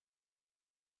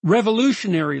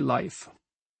 Revolutionary life.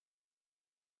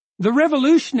 The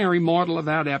revolutionary model of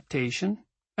adaptation,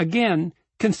 again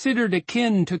considered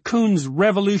akin to Kuhn's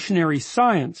revolutionary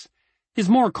science, is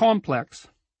more complex.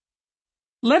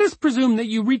 Let us presume that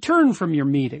you return from your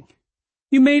meeting.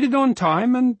 You made it on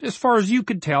time, and as far as you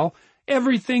could tell,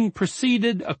 everything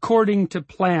proceeded according to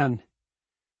plan.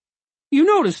 You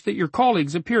noticed that your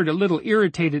colleagues appeared a little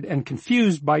irritated and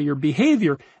confused by your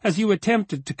behavior as you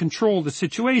attempted to control the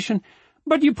situation,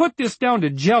 but you put this down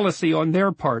to jealousy on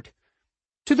their part,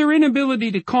 to their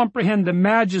inability to comprehend the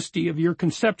majesty of your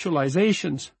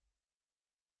conceptualizations.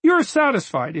 You are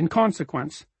satisfied in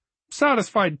consequence,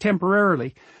 satisfied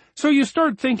temporarily, so you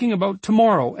start thinking about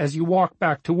tomorrow as you walk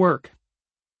back to work.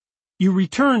 You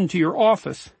return to your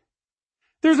office.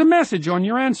 There's a message on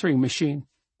your answering machine.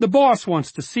 The boss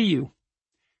wants to see you.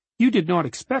 You did not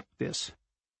expect this.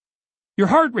 Your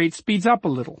heart rate speeds up a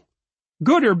little.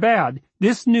 Good or bad,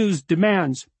 this news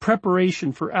demands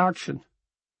preparation for action.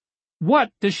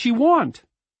 What does she want?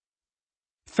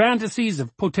 Fantasies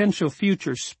of potential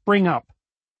futures spring up.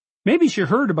 Maybe she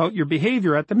heard about your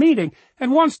behavior at the meeting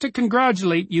and wants to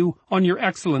congratulate you on your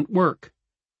excellent work.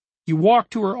 You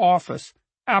walk to her office,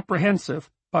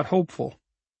 apprehensive but hopeful.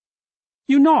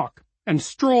 You knock and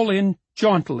stroll in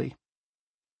jauntily.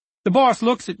 The boss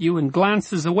looks at you and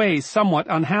glances away somewhat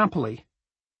unhappily.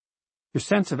 Your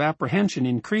sense of apprehension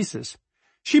increases.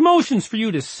 She motions for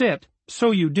you to sit,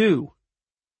 so you do.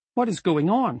 What is going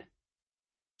on?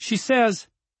 She says,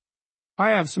 I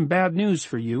have some bad news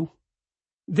for you.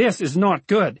 This is not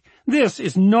good. This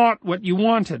is not what you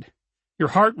wanted. Your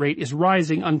heart rate is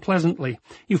rising unpleasantly.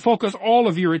 You focus all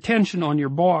of your attention on your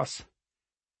boss.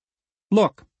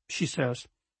 Look, she says,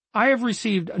 I have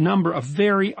received a number of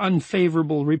very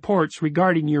unfavorable reports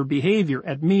regarding your behavior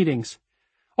at meetings.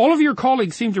 All of your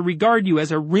colleagues seem to regard you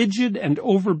as a rigid and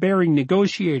overbearing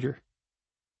negotiator.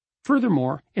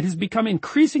 Furthermore, it has become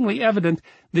increasingly evident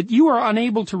that you are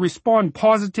unable to respond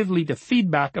positively to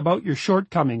feedback about your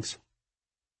shortcomings.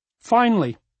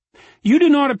 Finally, you do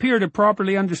not appear to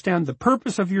properly understand the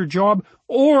purpose of your job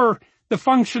or the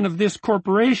function of this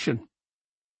corporation.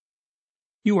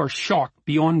 You are shocked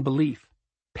beyond belief,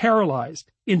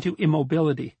 paralyzed into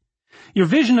immobility. Your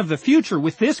vision of the future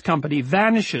with this company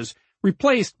vanishes,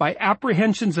 replaced by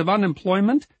apprehensions of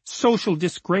unemployment, social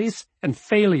disgrace, and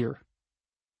failure.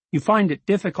 You find it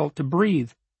difficult to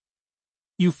breathe.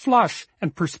 You flush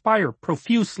and perspire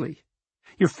profusely.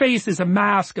 Your face is a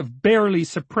mask of barely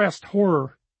suppressed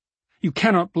horror. You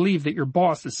cannot believe that your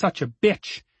boss is such a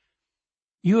bitch.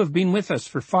 You have been with us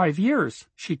for 5 years,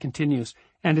 she continues,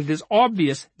 and it is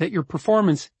obvious that your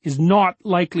performance is not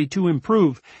likely to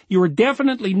improve. You are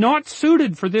definitely not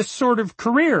suited for this sort of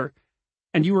career,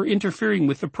 and you are interfering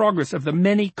with the progress of the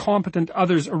many competent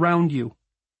others around you.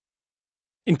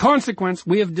 In consequence,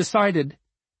 we have decided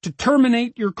to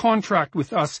terminate your contract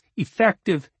with us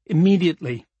effective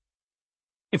immediately.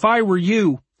 If I were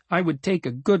you, I would take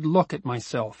a good look at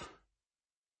myself.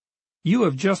 You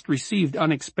have just received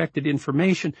unexpected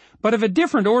information, but of a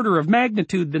different order of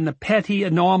magnitude than the petty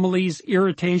anomalies,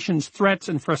 irritations, threats,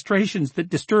 and frustrations that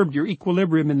disturbed your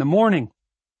equilibrium in the morning.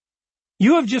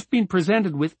 You have just been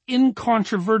presented with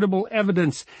incontrovertible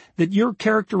evidence that your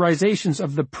characterizations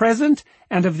of the present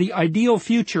and of the ideal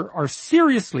future are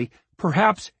seriously,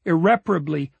 perhaps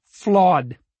irreparably,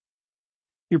 flawed.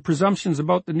 Your presumptions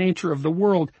about the nature of the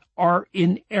world are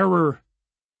in error.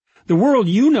 The world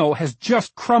you know has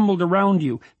just crumbled around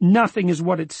you. Nothing is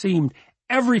what it seemed.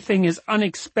 Everything is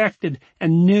unexpected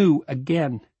and new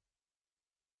again.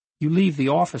 You leave the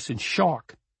office in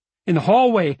shock. In the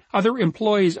hallway, other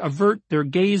employees avert their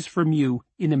gaze from you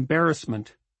in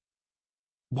embarrassment.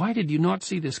 Why did you not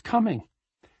see this coming?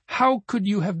 How could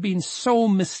you have been so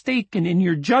mistaken in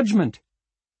your judgment?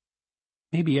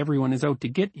 Maybe everyone is out to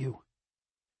get you.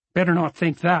 Better not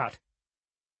think that.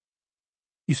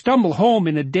 You stumble home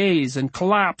in a daze and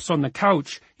collapse on the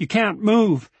couch. You can't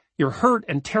move. You're hurt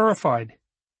and terrified.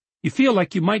 You feel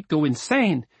like you might go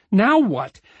insane. Now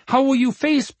what? How will you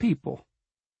face people?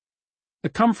 The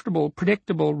comfortable,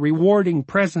 predictable, rewarding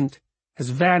present has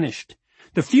vanished.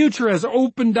 The future has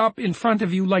opened up in front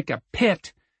of you like a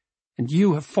pit, and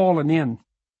you have fallen in.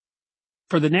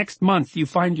 For the next month, you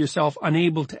find yourself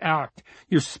unable to act.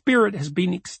 Your spirit has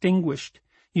been extinguished.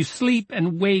 You sleep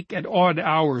and wake at odd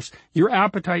hours. Your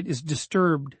appetite is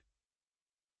disturbed.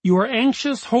 You are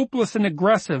anxious, hopeless, and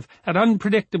aggressive at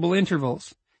unpredictable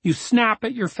intervals. You snap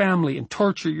at your family and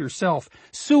torture yourself.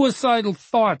 Suicidal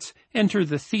thoughts enter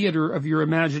the theater of your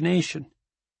imagination.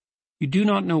 You do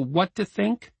not know what to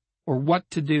think or what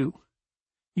to do.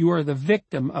 You are the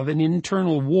victim of an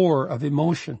internal war of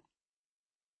emotion.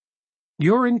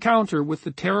 Your encounter with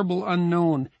the terrible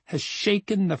unknown has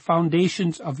shaken the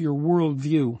foundations of your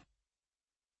worldview.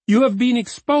 You have been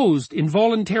exposed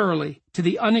involuntarily to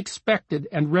the unexpected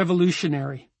and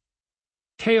revolutionary.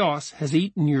 Chaos has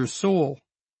eaten your soul.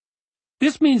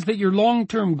 This means that your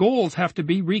long-term goals have to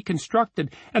be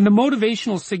reconstructed and the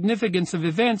motivational significance of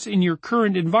events in your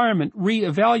current environment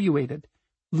re-evaluated,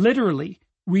 literally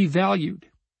revalued.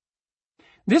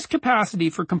 This capacity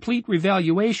for complete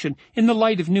revaluation in the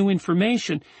light of new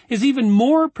information is even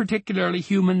more particularly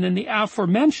human than the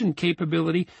aforementioned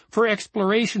capability for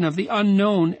exploration of the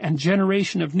unknown and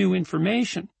generation of new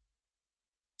information.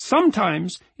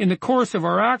 Sometimes, in the course of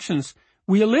our actions,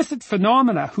 we elicit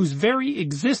phenomena whose very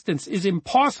existence is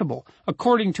impossible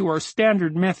according to our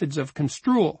standard methods of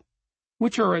construal,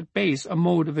 which are at base a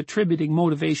mode of attributing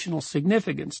motivational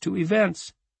significance to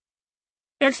events.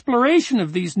 Exploration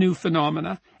of these new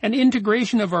phenomena and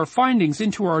integration of our findings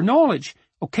into our knowledge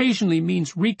occasionally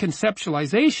means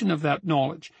reconceptualization of that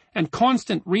knowledge and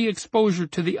constant re-exposure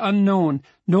to the unknown,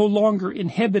 no longer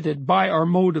inhibited by our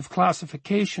mode of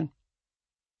classification.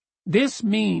 This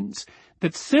means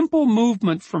that simple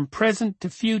movement from present to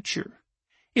future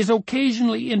is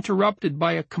occasionally interrupted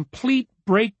by a complete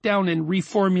breakdown and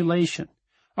reformulation,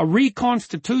 a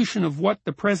reconstitution of what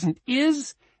the present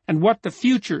is and what the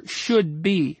future should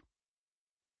be.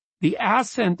 The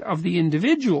ascent of the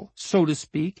individual, so to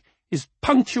speak, is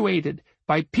punctuated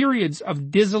by periods of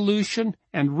dissolution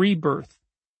and rebirth.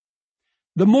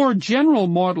 The more general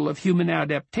model of human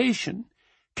adaptation,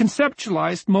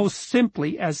 conceptualized most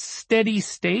simply as steady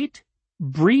state,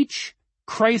 breach,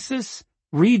 crisis,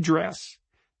 redress,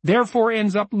 therefore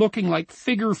ends up looking like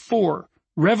Figure 4,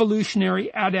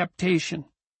 revolutionary adaptation.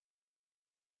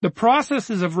 The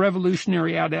processes of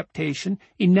revolutionary adaptation,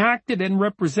 enacted and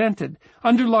represented,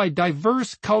 underlie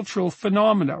diverse cultural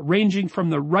phenomena ranging from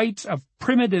the rites of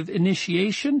primitive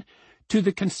initiation to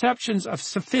the conceptions of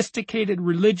sophisticated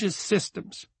religious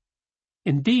systems.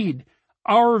 Indeed,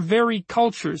 our very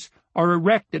cultures are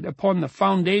erected upon the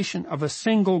foundation of a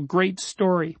single great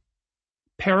story: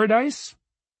 paradise,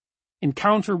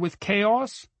 encounter with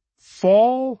chaos,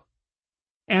 fall,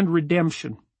 and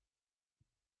redemption.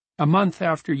 A month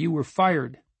after you were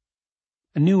fired,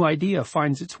 a new idea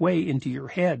finds its way into your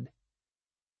head.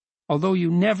 Although you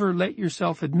never let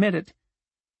yourself admit it,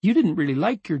 you didn't really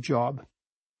like your job.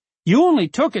 You only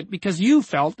took it because you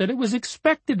felt that it was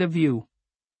expected of you.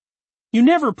 You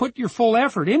never put your full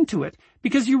effort into it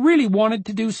because you really wanted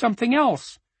to do something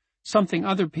else, something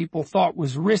other people thought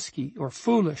was risky or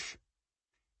foolish.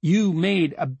 You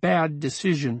made a bad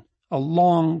decision a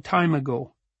long time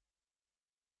ago.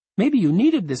 Maybe you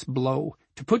needed this blow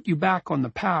to put you back on the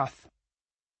path.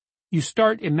 You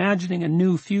start imagining a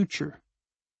new future.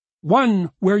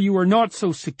 One where you are not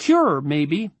so secure,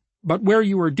 maybe, but where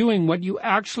you are doing what you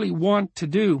actually want to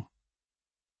do.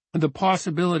 The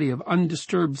possibility of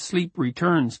undisturbed sleep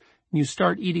returns, and you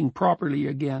start eating properly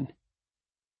again.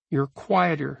 You're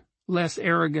quieter, less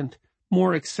arrogant,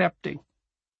 more accepting,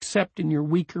 except in your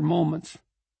weaker moments.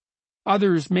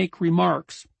 Others make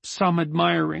remarks, some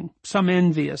admiring, some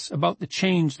envious, about the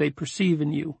change they perceive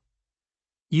in you.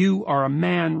 You are a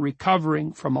man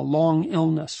recovering from a long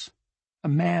illness, a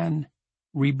man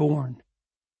reborn.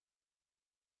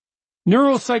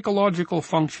 Neuropsychological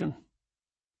function,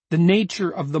 the nature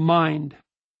of the mind.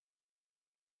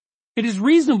 It is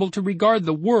reasonable to regard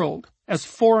the world as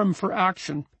forum for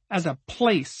action, as a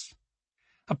place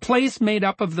made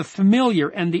up of the familiar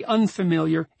and the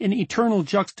unfamiliar in eternal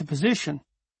juxtaposition.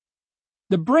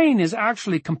 The brain is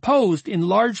actually composed in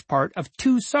large part of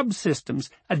two subsystems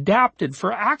adapted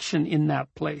for action in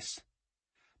that place.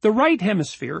 The right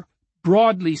hemisphere,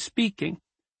 broadly speaking,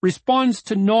 responds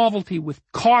to novelty with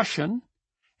caution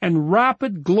and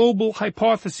rapid global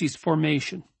hypothesis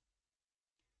formation.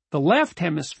 The left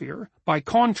hemisphere, by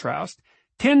contrast,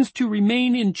 tends to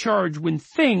remain in charge when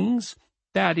things,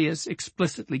 that is,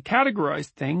 explicitly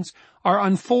categorized things, are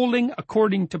unfolding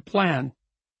according to plan.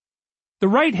 The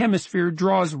right hemisphere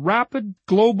draws rapid,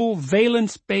 global,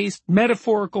 valence-based,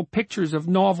 metaphorical pictures of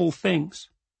novel things.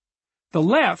 The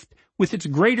left, with its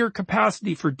greater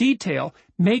capacity for detail,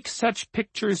 makes such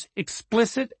pictures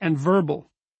explicit and verbal.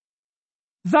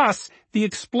 Thus, the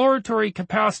exploratory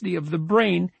capacity of the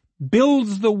brain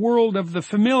builds the world of the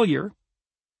familiar,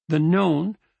 the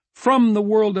known, from the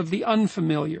world of the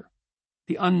unfamiliar,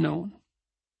 the unknown.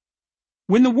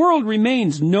 When the world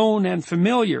remains known and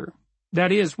familiar,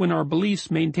 that is, when our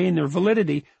beliefs maintain their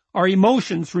validity, our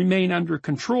emotions remain under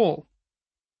control.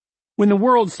 When the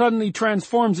world suddenly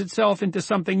transforms itself into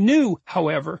something new,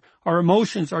 however, our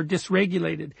emotions are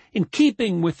dysregulated, in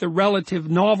keeping with the relative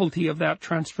novelty of that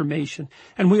transformation,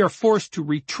 and we are forced to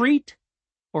retreat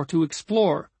or to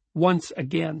explore once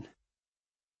again.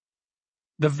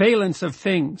 The valence of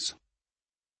things.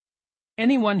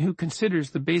 Anyone who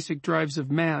considers the basic drives of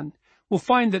man will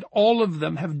find that all of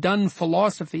them have done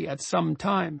philosophy at some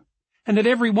time, and that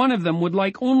every one of them would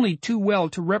like only too well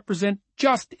to represent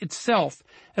just itself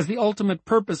as the ultimate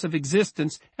purpose of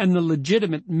existence and the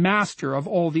legitimate master of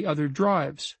all the other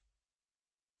drives.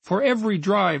 For every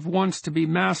drive wants to be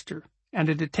master, and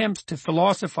it attempts to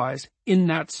philosophize in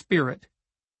that spirit.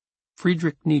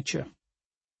 Friedrich Nietzsche.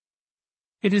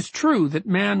 It is true that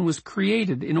man was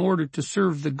created in order to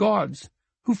serve the gods,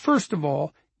 who first of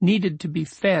all needed to be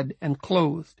fed and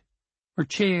clothed.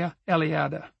 Mircea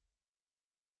Eliade.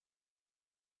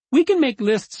 We can make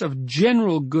lists of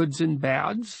general goods and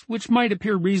bads, which might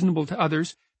appear reasonable to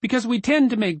others, because we tend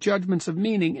to make judgments of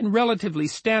meaning in relatively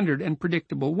standard and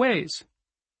predictable ways.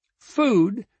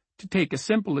 Food, to take a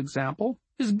simple example,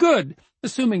 is good,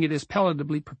 assuming it is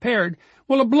palatably prepared,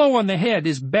 while a blow on the head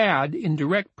is bad in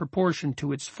direct proportion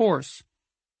to its force.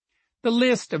 The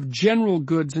list of general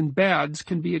goods and bads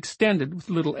can be extended with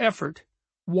little effort.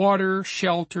 Water,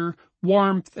 shelter,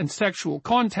 warmth, and sexual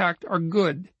contact are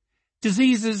good.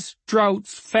 Diseases,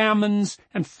 droughts, famines,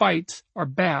 and fights are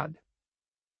bad.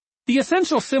 The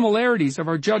essential similarities of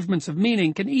our judgments of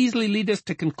meaning can easily lead us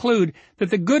to conclude that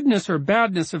the goodness or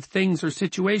badness of things or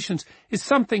situations is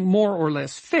something more or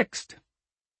less fixed.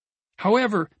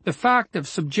 However, the fact of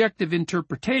subjective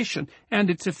interpretation and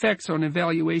its effects on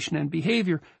evaluation and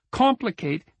behavior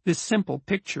complicate this simple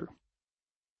picture.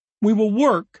 We will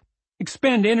work,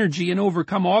 expend energy and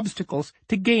overcome obstacles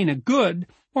to gain a good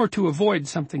or to avoid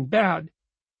something bad.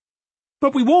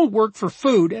 But we won't work for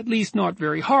food, at least not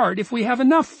very hard, if we have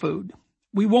enough food.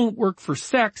 We won't work for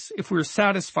sex if we're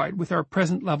satisfied with our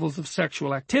present levels of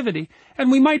sexual activity, and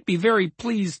we might be very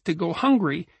pleased to go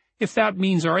hungry if that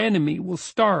means our enemy will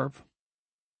starve.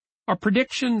 Our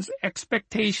predictions,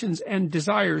 expectations, and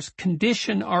desires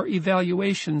condition our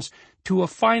evaluations to a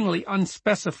finally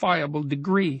unspecifiable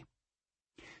degree.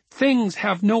 Things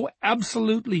have no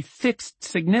absolutely fixed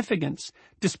significance,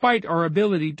 despite our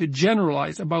ability to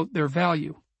generalize about their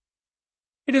value.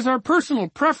 It is our personal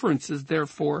preferences,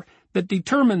 therefore, that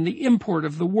determine the import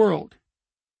of the world.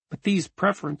 But these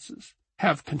preferences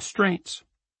have constraints.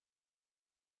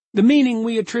 The meaning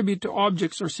we attribute to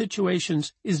objects or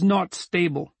situations is not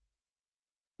stable.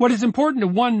 What is important to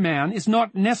one man is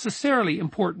not necessarily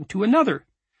important to another.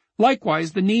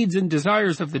 Likewise, the needs and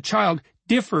desires of the child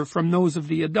differ from those of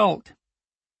the adult.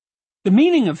 The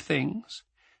meaning of things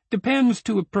depends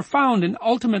to a profound and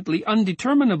ultimately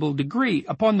undeterminable degree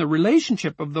upon the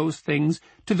relationship of those things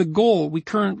to the goal we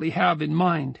currently have in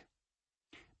mind.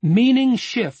 Meaning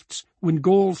shifts when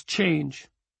goals change.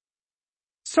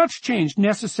 Such change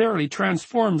necessarily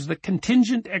transforms the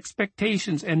contingent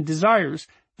expectations and desires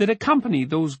that accompany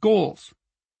those goals.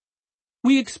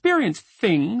 We experience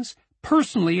things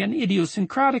personally and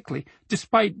idiosyncratically,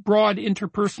 despite broad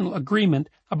interpersonal agreement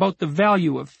about the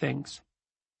value of things.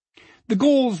 The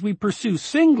goals we pursue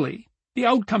singly, the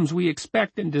outcomes we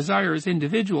expect and desire as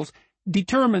individuals,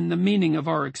 determine the meaning of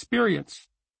our experience.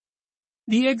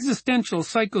 The existential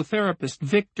psychotherapist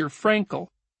Viktor Frankl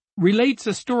relates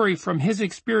a story from his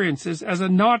experiences as a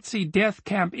Nazi death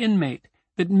camp inmate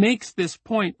that makes this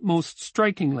point most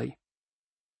strikingly.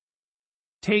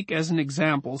 Take as an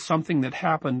example something that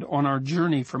happened on our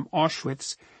journey from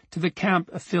Auschwitz to the camp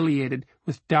affiliated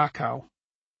with Dachau.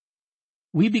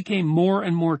 We became more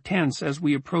and more tense as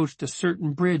we approached a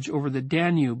certain bridge over the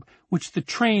Danube, which the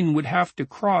train would have to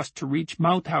cross to reach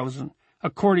Mauthausen,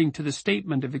 according to the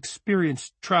statement of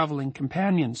experienced traveling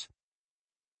companions.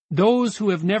 Those who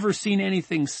have never seen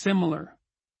anything similar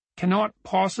cannot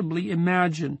possibly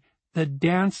imagine the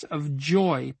dance of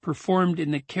joy performed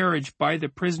in the carriage by the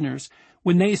prisoners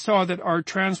when they saw that our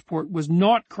transport was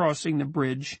not crossing the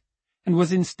bridge and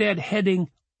was instead heading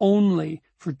only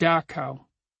for Dachau.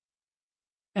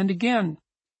 And again,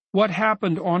 what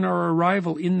happened on our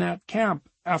arrival in that camp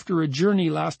after a journey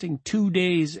lasting 2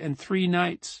 days and 3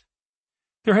 nights?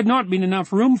 There had not been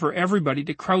enough room for everybody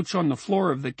to crouch on the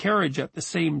floor of the carriage at the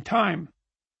same time.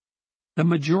 The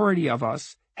majority of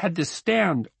us had to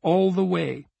stand all the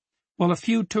way, while a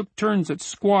few took turns at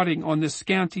squatting on the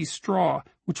scanty straw,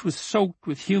 which was soaked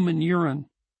with human urine.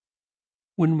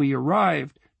 When we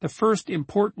arrived, the first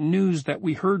important news that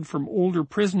we heard from older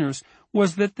prisoners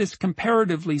was that this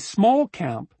comparatively small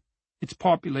camp, its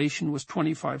population was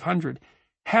 2,500,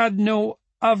 had no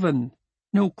oven,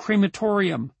 no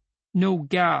crematorium, no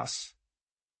gas.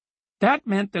 That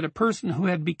meant that a person who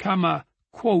had become a,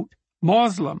 quote,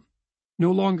 Muslim,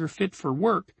 no longer fit for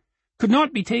work, could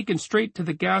not be taken straight to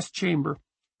the gas chamber,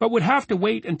 but would have to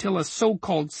wait until a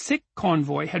so-called sick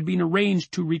convoy had been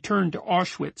arranged to return to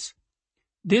Auschwitz.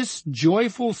 This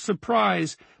joyful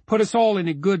surprise put us all in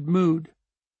a good mood.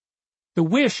 The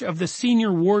wish of the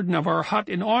senior warden of our hut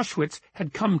in Auschwitz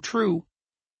had come true.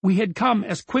 We had come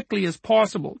as quickly as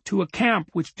possible to a camp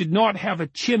which did not have a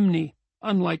chimney,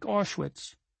 unlike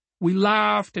Auschwitz. We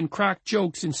laughed and cracked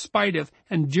jokes in spite of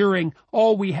and during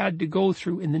all we had to go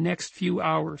through in the next few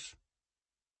hours.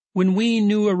 When we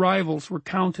new arrivals were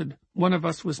counted, one of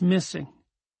us was missing.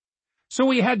 So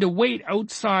we had to wait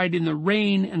outside in the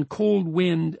rain and cold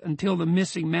wind until the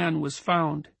missing man was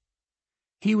found.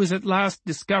 He was at last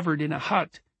discovered in a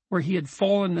hut where he had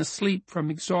fallen asleep from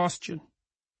exhaustion.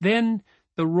 Then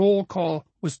the roll call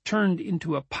was turned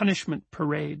into a punishment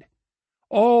parade.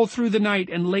 All through the night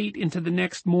and late into the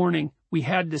next morning, we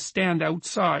had to stand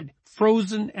outside,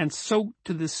 frozen and soaked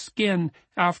to the skin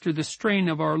after the strain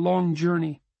of our long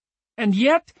journey. And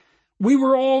yet, we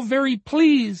were all very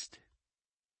pleased.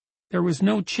 There was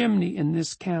no chimney in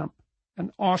this camp,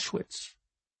 and Auschwitz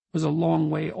was a long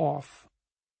way off.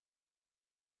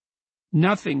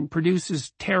 Nothing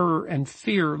produces terror and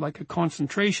fear like a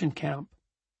concentration camp,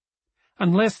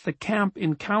 unless the camp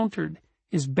encountered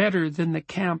is better than the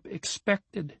camp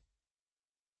expected.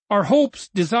 Our hopes,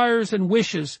 desires, and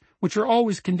wishes, which are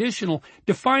always conditional,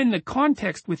 define the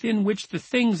context within which the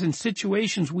things and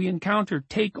situations we encounter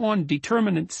take on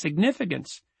determinate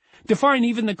significance. define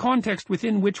even the context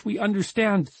within which we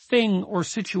understand thing or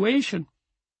situation.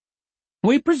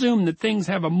 We presume that things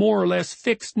have a more or less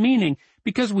fixed meaning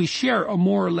because we share a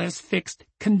more or less fixed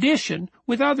condition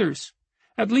with others,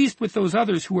 at least with those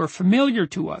others who are familiar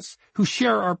to us, who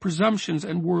share our presumptions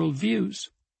and worldviews.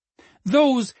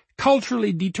 Those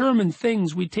culturally determined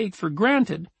things we take for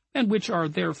granted, and which are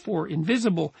therefore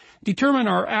invisible, determine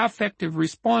our affective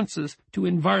responses to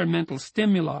environmental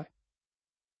stimuli.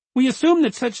 We assume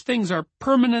that such things are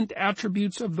permanent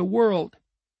attributes of the world,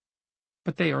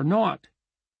 but they are not.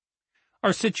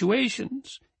 Our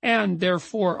situations, and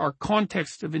therefore our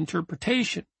context of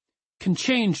interpretation, can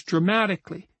change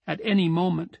dramatically at any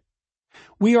moment.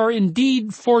 We are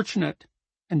indeed fortunate,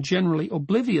 and generally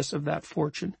oblivious of that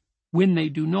fortune, when they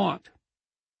do not.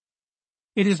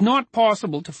 It is not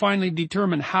possible to finally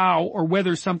determine how or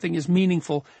whether something is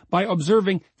meaningful by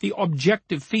observing the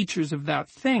objective features of that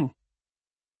thing.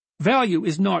 Value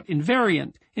is not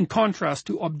invariant, in contrast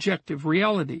to objective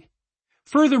reality.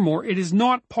 Furthermore, it is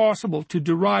not possible to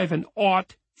derive an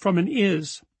ought from an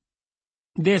is.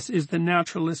 This is the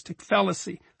naturalistic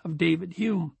fallacy of David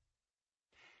Hume.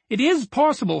 It is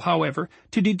possible, however,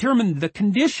 to determine the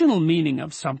conditional meaning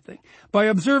of something by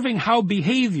observing how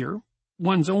behavior,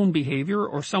 one's own behavior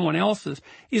or someone else's,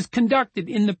 is conducted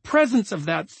in the presence of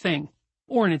that thing,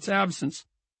 or in its absence.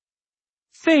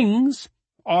 Things,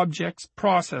 objects,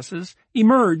 processes,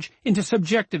 emerge into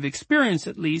subjective experience,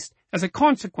 at least, as a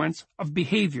consequence of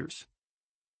behaviors.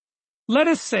 Let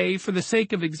us say, for the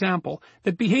sake of example,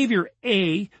 that behavior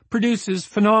A produces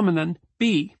phenomenon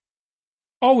B.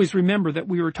 Always remember that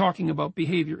we are talking about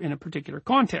behavior in a particular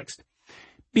context.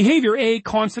 Behavior A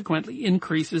consequently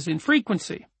increases in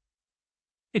frequency.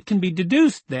 It can be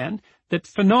deduced, then, that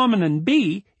phenomenon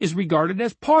B is regarded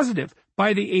as positive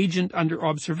by the agent under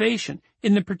observation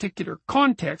in the particular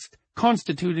context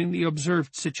constituting the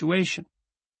observed situation.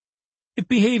 If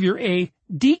behavior A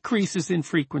decreases in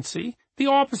frequency, the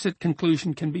opposite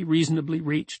conclusion can be reasonably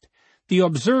reached. The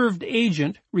observed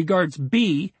agent regards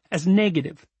B as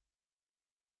negative.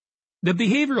 The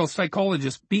behavioral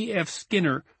psychologist B.F.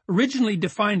 Skinner originally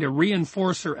defined a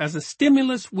reinforcer as a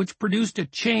stimulus which produced a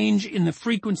change in the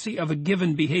frequency of a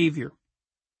given behavior.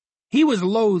 He was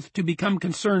loath to become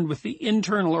concerned with the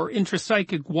internal or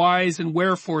intrapsychic whys and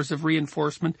wherefores of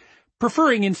reinforcement,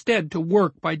 preferring instead to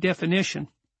work by definition.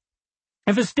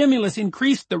 If a stimulus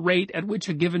increased the rate at which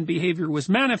a given behavior was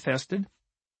manifested,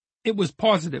 it was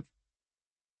positive.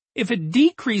 If it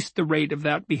decreased the rate of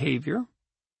that behavior,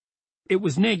 it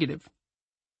was negative.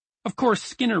 Of course,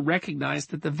 Skinner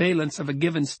recognized that the valence of a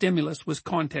given stimulus was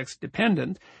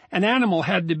context-dependent. An animal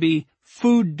had to be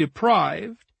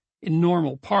food-deprived, in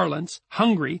normal parlance,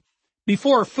 hungry,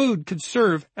 before food could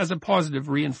serve as a positive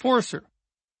reinforcer.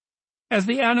 As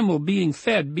the animal being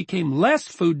fed became less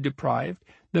food-deprived,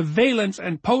 the valence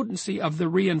and potency of the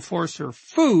reinforcer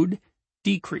food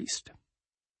decreased.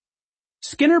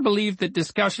 Skinner believed that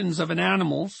discussions of an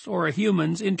animal's or a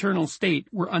human's internal state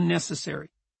were unnecessary.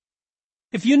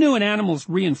 If you knew an animal's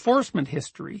reinforcement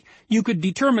history, you could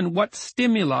determine what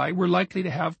stimuli were likely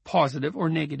to have positive or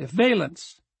negative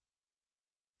valence.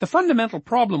 The fundamental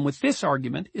problem with this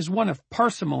argument is one of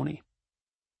parsimony.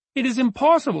 It is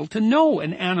impossible to know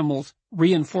an animal's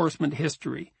reinforcement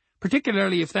history,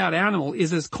 particularly if that animal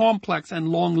is as complex and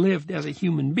long-lived as a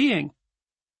human being.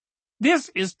 This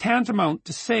is tantamount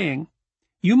to saying,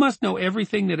 you must know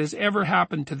everything that has ever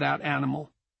happened to that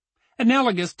animal.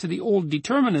 Analogous to the old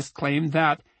determinist claim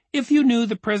that, if you knew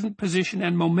the present position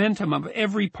and momentum of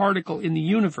every particle in the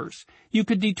universe, you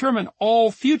could determine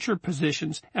all future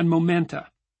positions and momenta.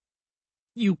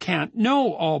 You can't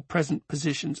know all present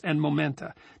positions and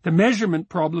momenta. The measurement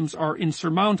problems are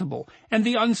insurmountable, and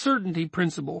the uncertainty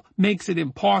principle makes it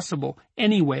impossible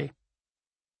anyway.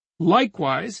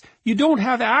 Likewise, you don't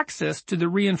have access to the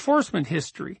reinforcement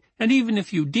history, and even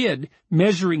if you did,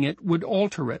 measuring it would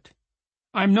alter it.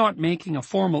 I'm not making a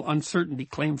formal uncertainty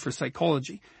claim for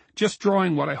psychology, just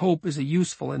drawing what I hope is a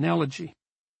useful analogy.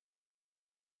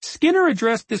 Skinner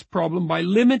addressed this problem by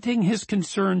limiting his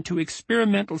concern to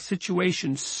experimental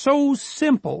situations so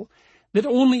simple that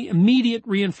only immediate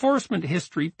reinforcement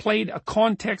history played a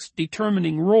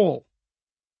context-determining role.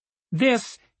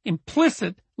 This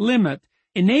implicit limit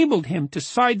enabled him to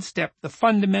sidestep the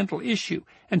fundamental issue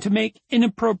and to make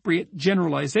inappropriate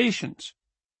generalizations.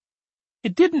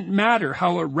 It didn't matter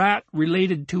how a rat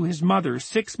related to his mother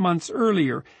 6 months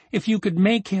earlier if you could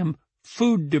make him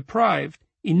food-deprived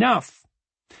enough.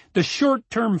 The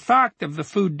short-term fact of the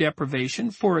food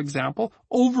deprivation, for example,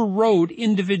 overrode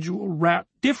individual rat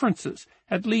differences,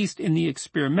 at least in the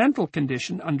experimental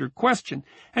condition under question,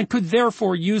 and could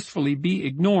therefore usefully be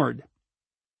ignored.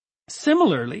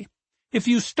 Similarly, if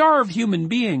you starve human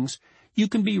beings, you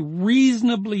can be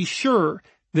reasonably sure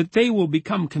that they will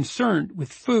become concerned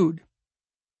with food.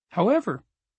 However,